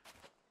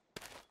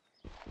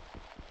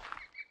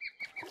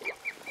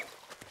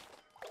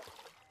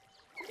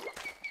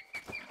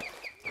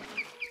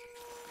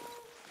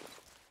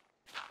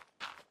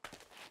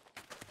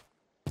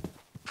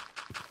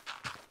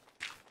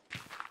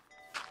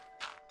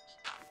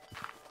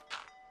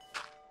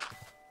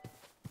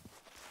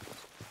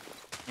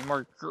 Any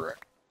more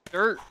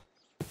dirt?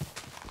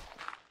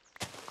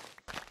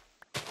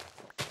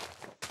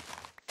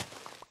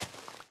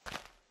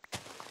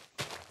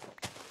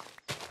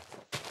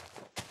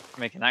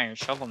 Make an iron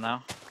shovel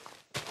now.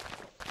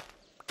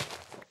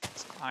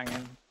 Some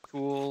iron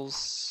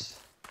tools.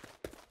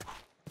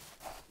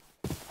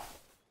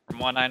 From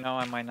what I know,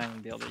 I might not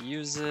even be able to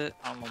use it.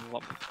 I don't know the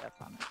level cap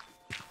on it.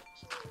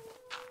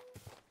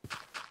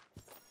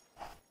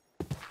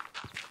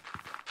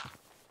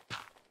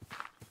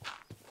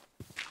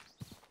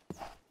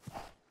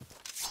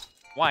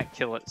 Why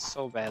kill it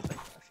so badly?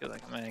 I feel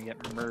like I'm gonna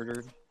get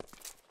murdered.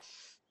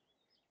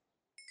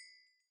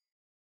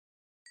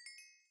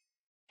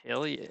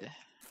 Hell yeah.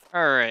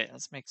 Alright,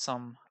 let's make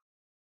some.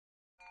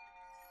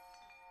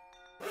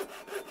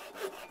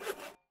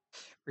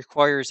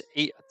 Requires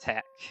 8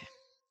 attack.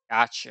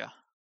 Gotcha.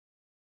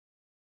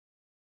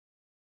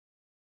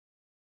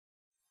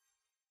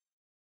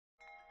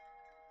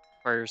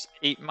 Requires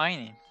 8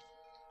 mining.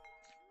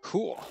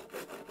 Cool.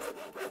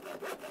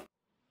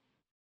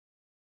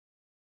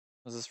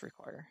 What does this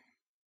require?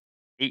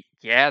 8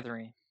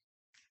 gathering.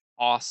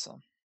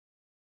 Awesome.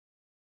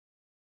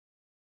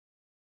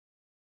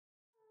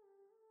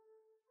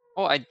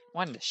 Oh, I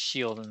wanted a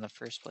shield in the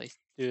first place.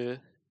 Duh.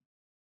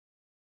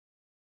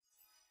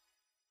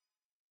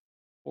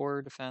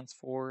 4 defense,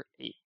 4,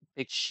 8.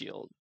 Big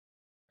shield.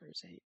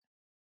 There's 8.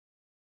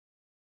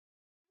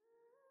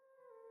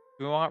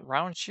 Do we want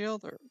round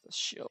shield or this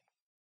shield?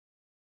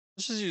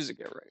 Let's just use it.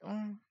 Get right.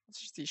 Let's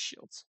just these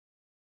shields.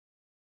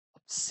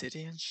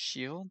 Obsidian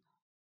shield?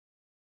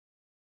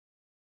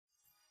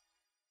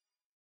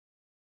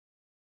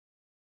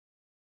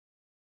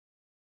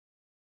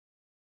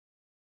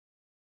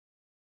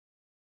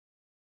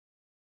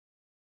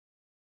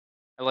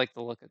 I like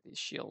the look of these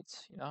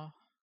shields, you know?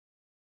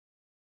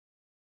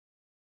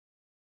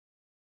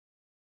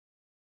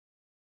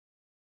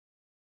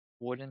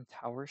 Wooden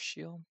tower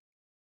shield?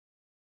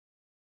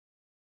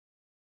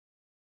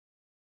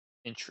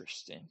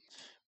 Interesting.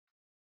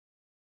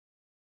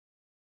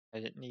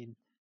 I didn't need...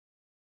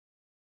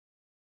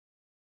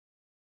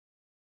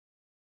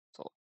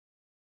 So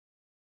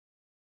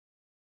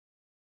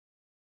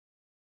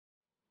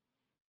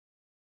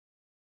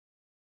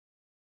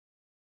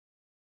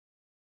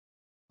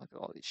look at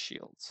all these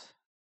shields.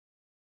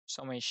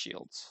 So many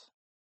shields.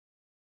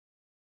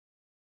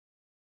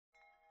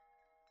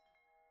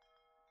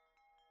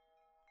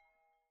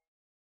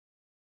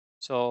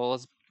 So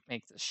let's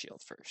make this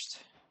shield first.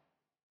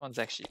 One's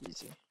actually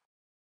easy.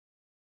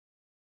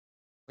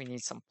 We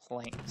need some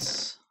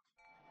planks.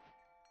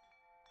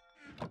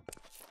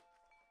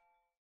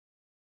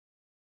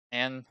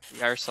 And we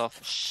got ourselves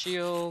a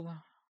shield.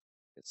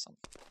 Get some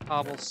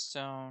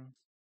cobblestone.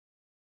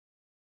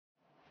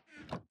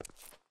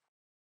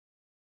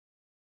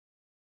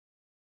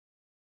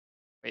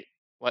 Wait,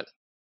 what?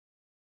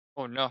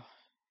 Oh no.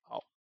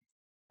 Oh,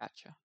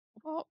 gotcha.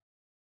 Oh,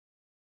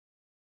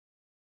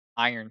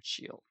 iron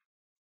shield.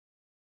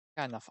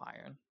 Got enough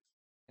iron.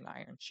 An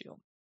iron shield.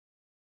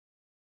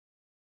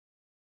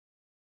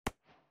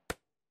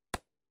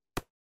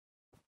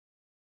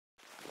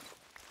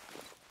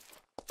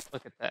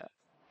 Look at that.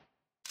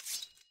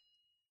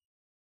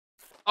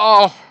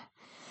 Oh!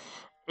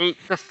 8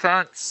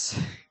 defense.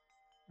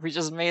 We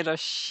just made a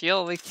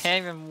shield we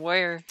can't even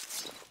wear.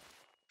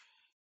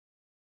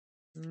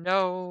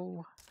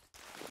 No.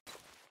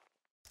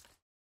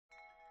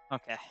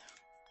 Okay.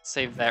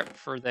 Save that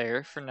for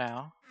there for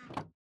now.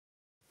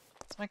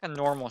 Let's make a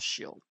normal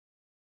shield.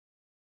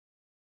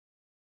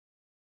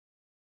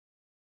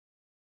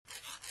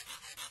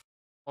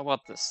 What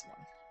about this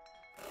one?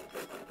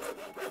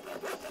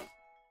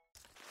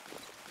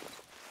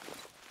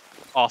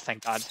 Oh,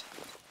 thank God.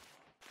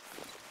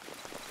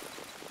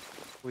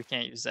 We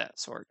can't use that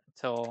sword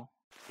until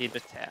he'd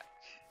attack.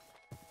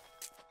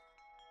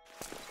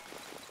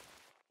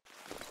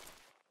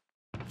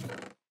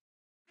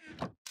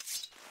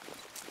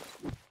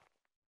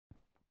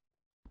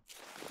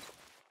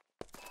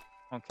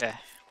 Okay.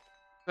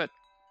 Good.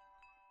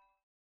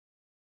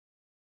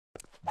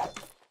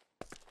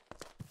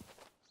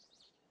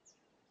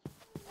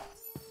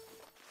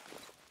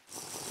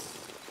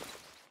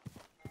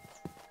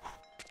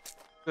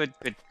 Good,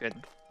 good, good.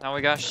 Now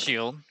we got a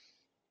shield.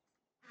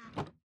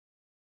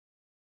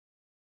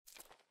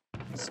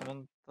 Some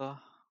of the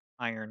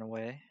iron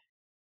away.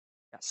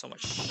 Got so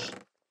much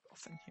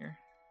stuff in here.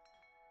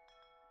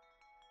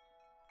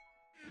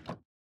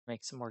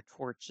 Make some more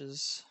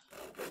torches.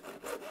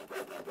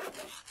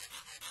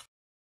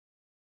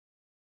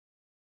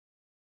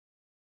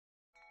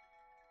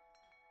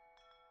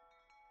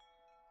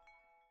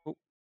 Oh,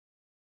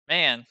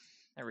 man.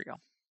 There we go.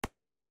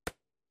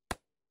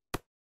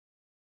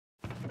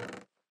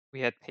 We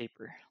had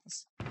paper.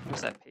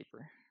 Where's that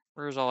paper?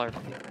 Where's all our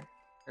paper?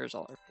 There's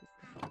all our paper.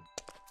 I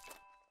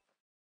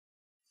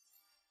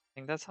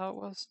think that's how it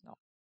was? No.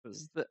 It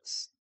was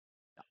this.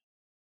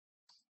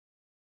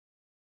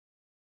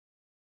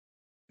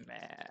 No.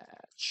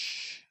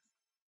 Match.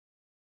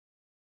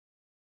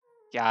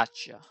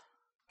 Gotcha.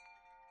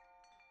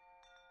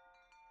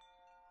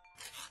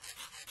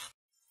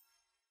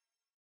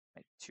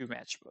 Make 2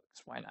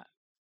 matchbooks. Why not?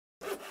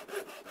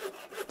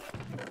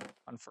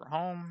 One for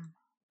home,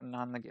 and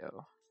on the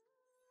go.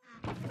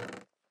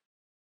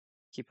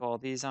 Keep all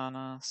these on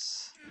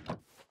us.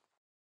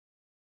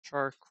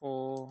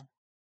 Charcoal.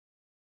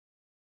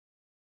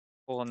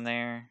 Pull in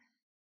there.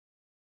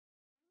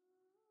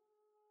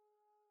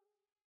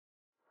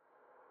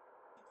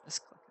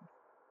 Just clicking.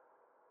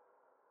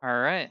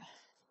 Alright.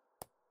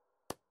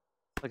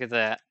 Look at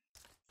that.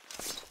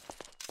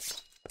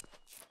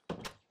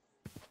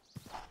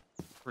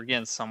 We're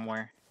getting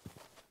somewhere.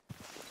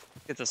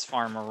 Get this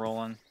farmer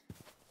rolling.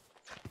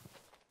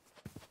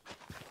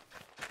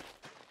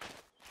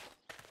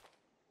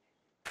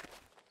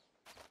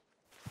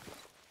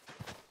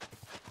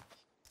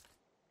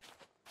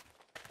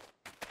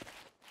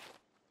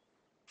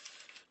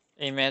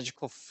 Any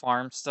magical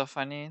farm stuff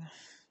I need?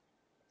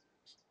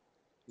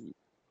 Wheat.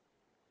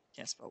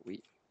 Can't spell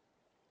wheat.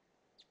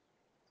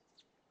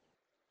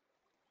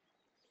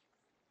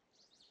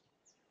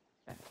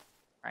 Okay.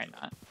 Probably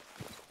not.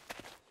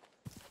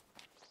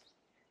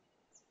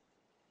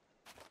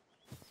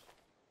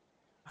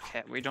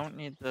 Okay, we don't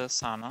need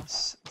this on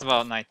us. It's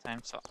about nighttime,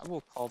 so I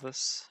will call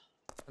this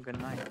a good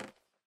night.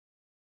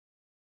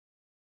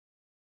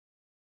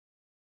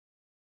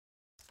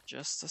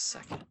 Just a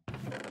second.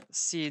 Put the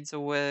seeds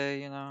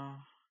away, you know.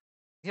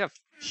 You have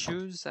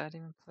shoes that I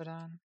didn't even put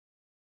on.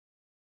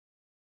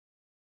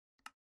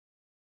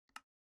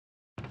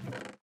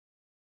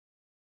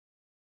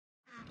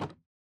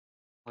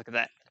 Look at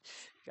that.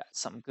 Got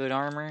some good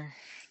armor.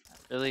 Not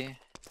really.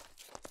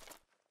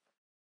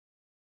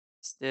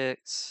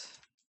 Sticks.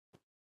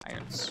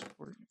 Iron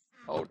sword.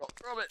 Oh, don't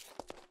rub it.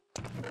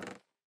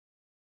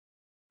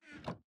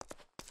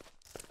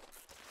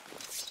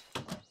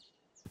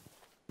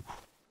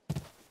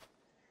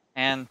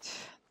 And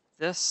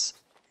this,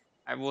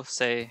 I will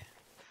say,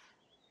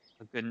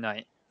 a good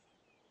night.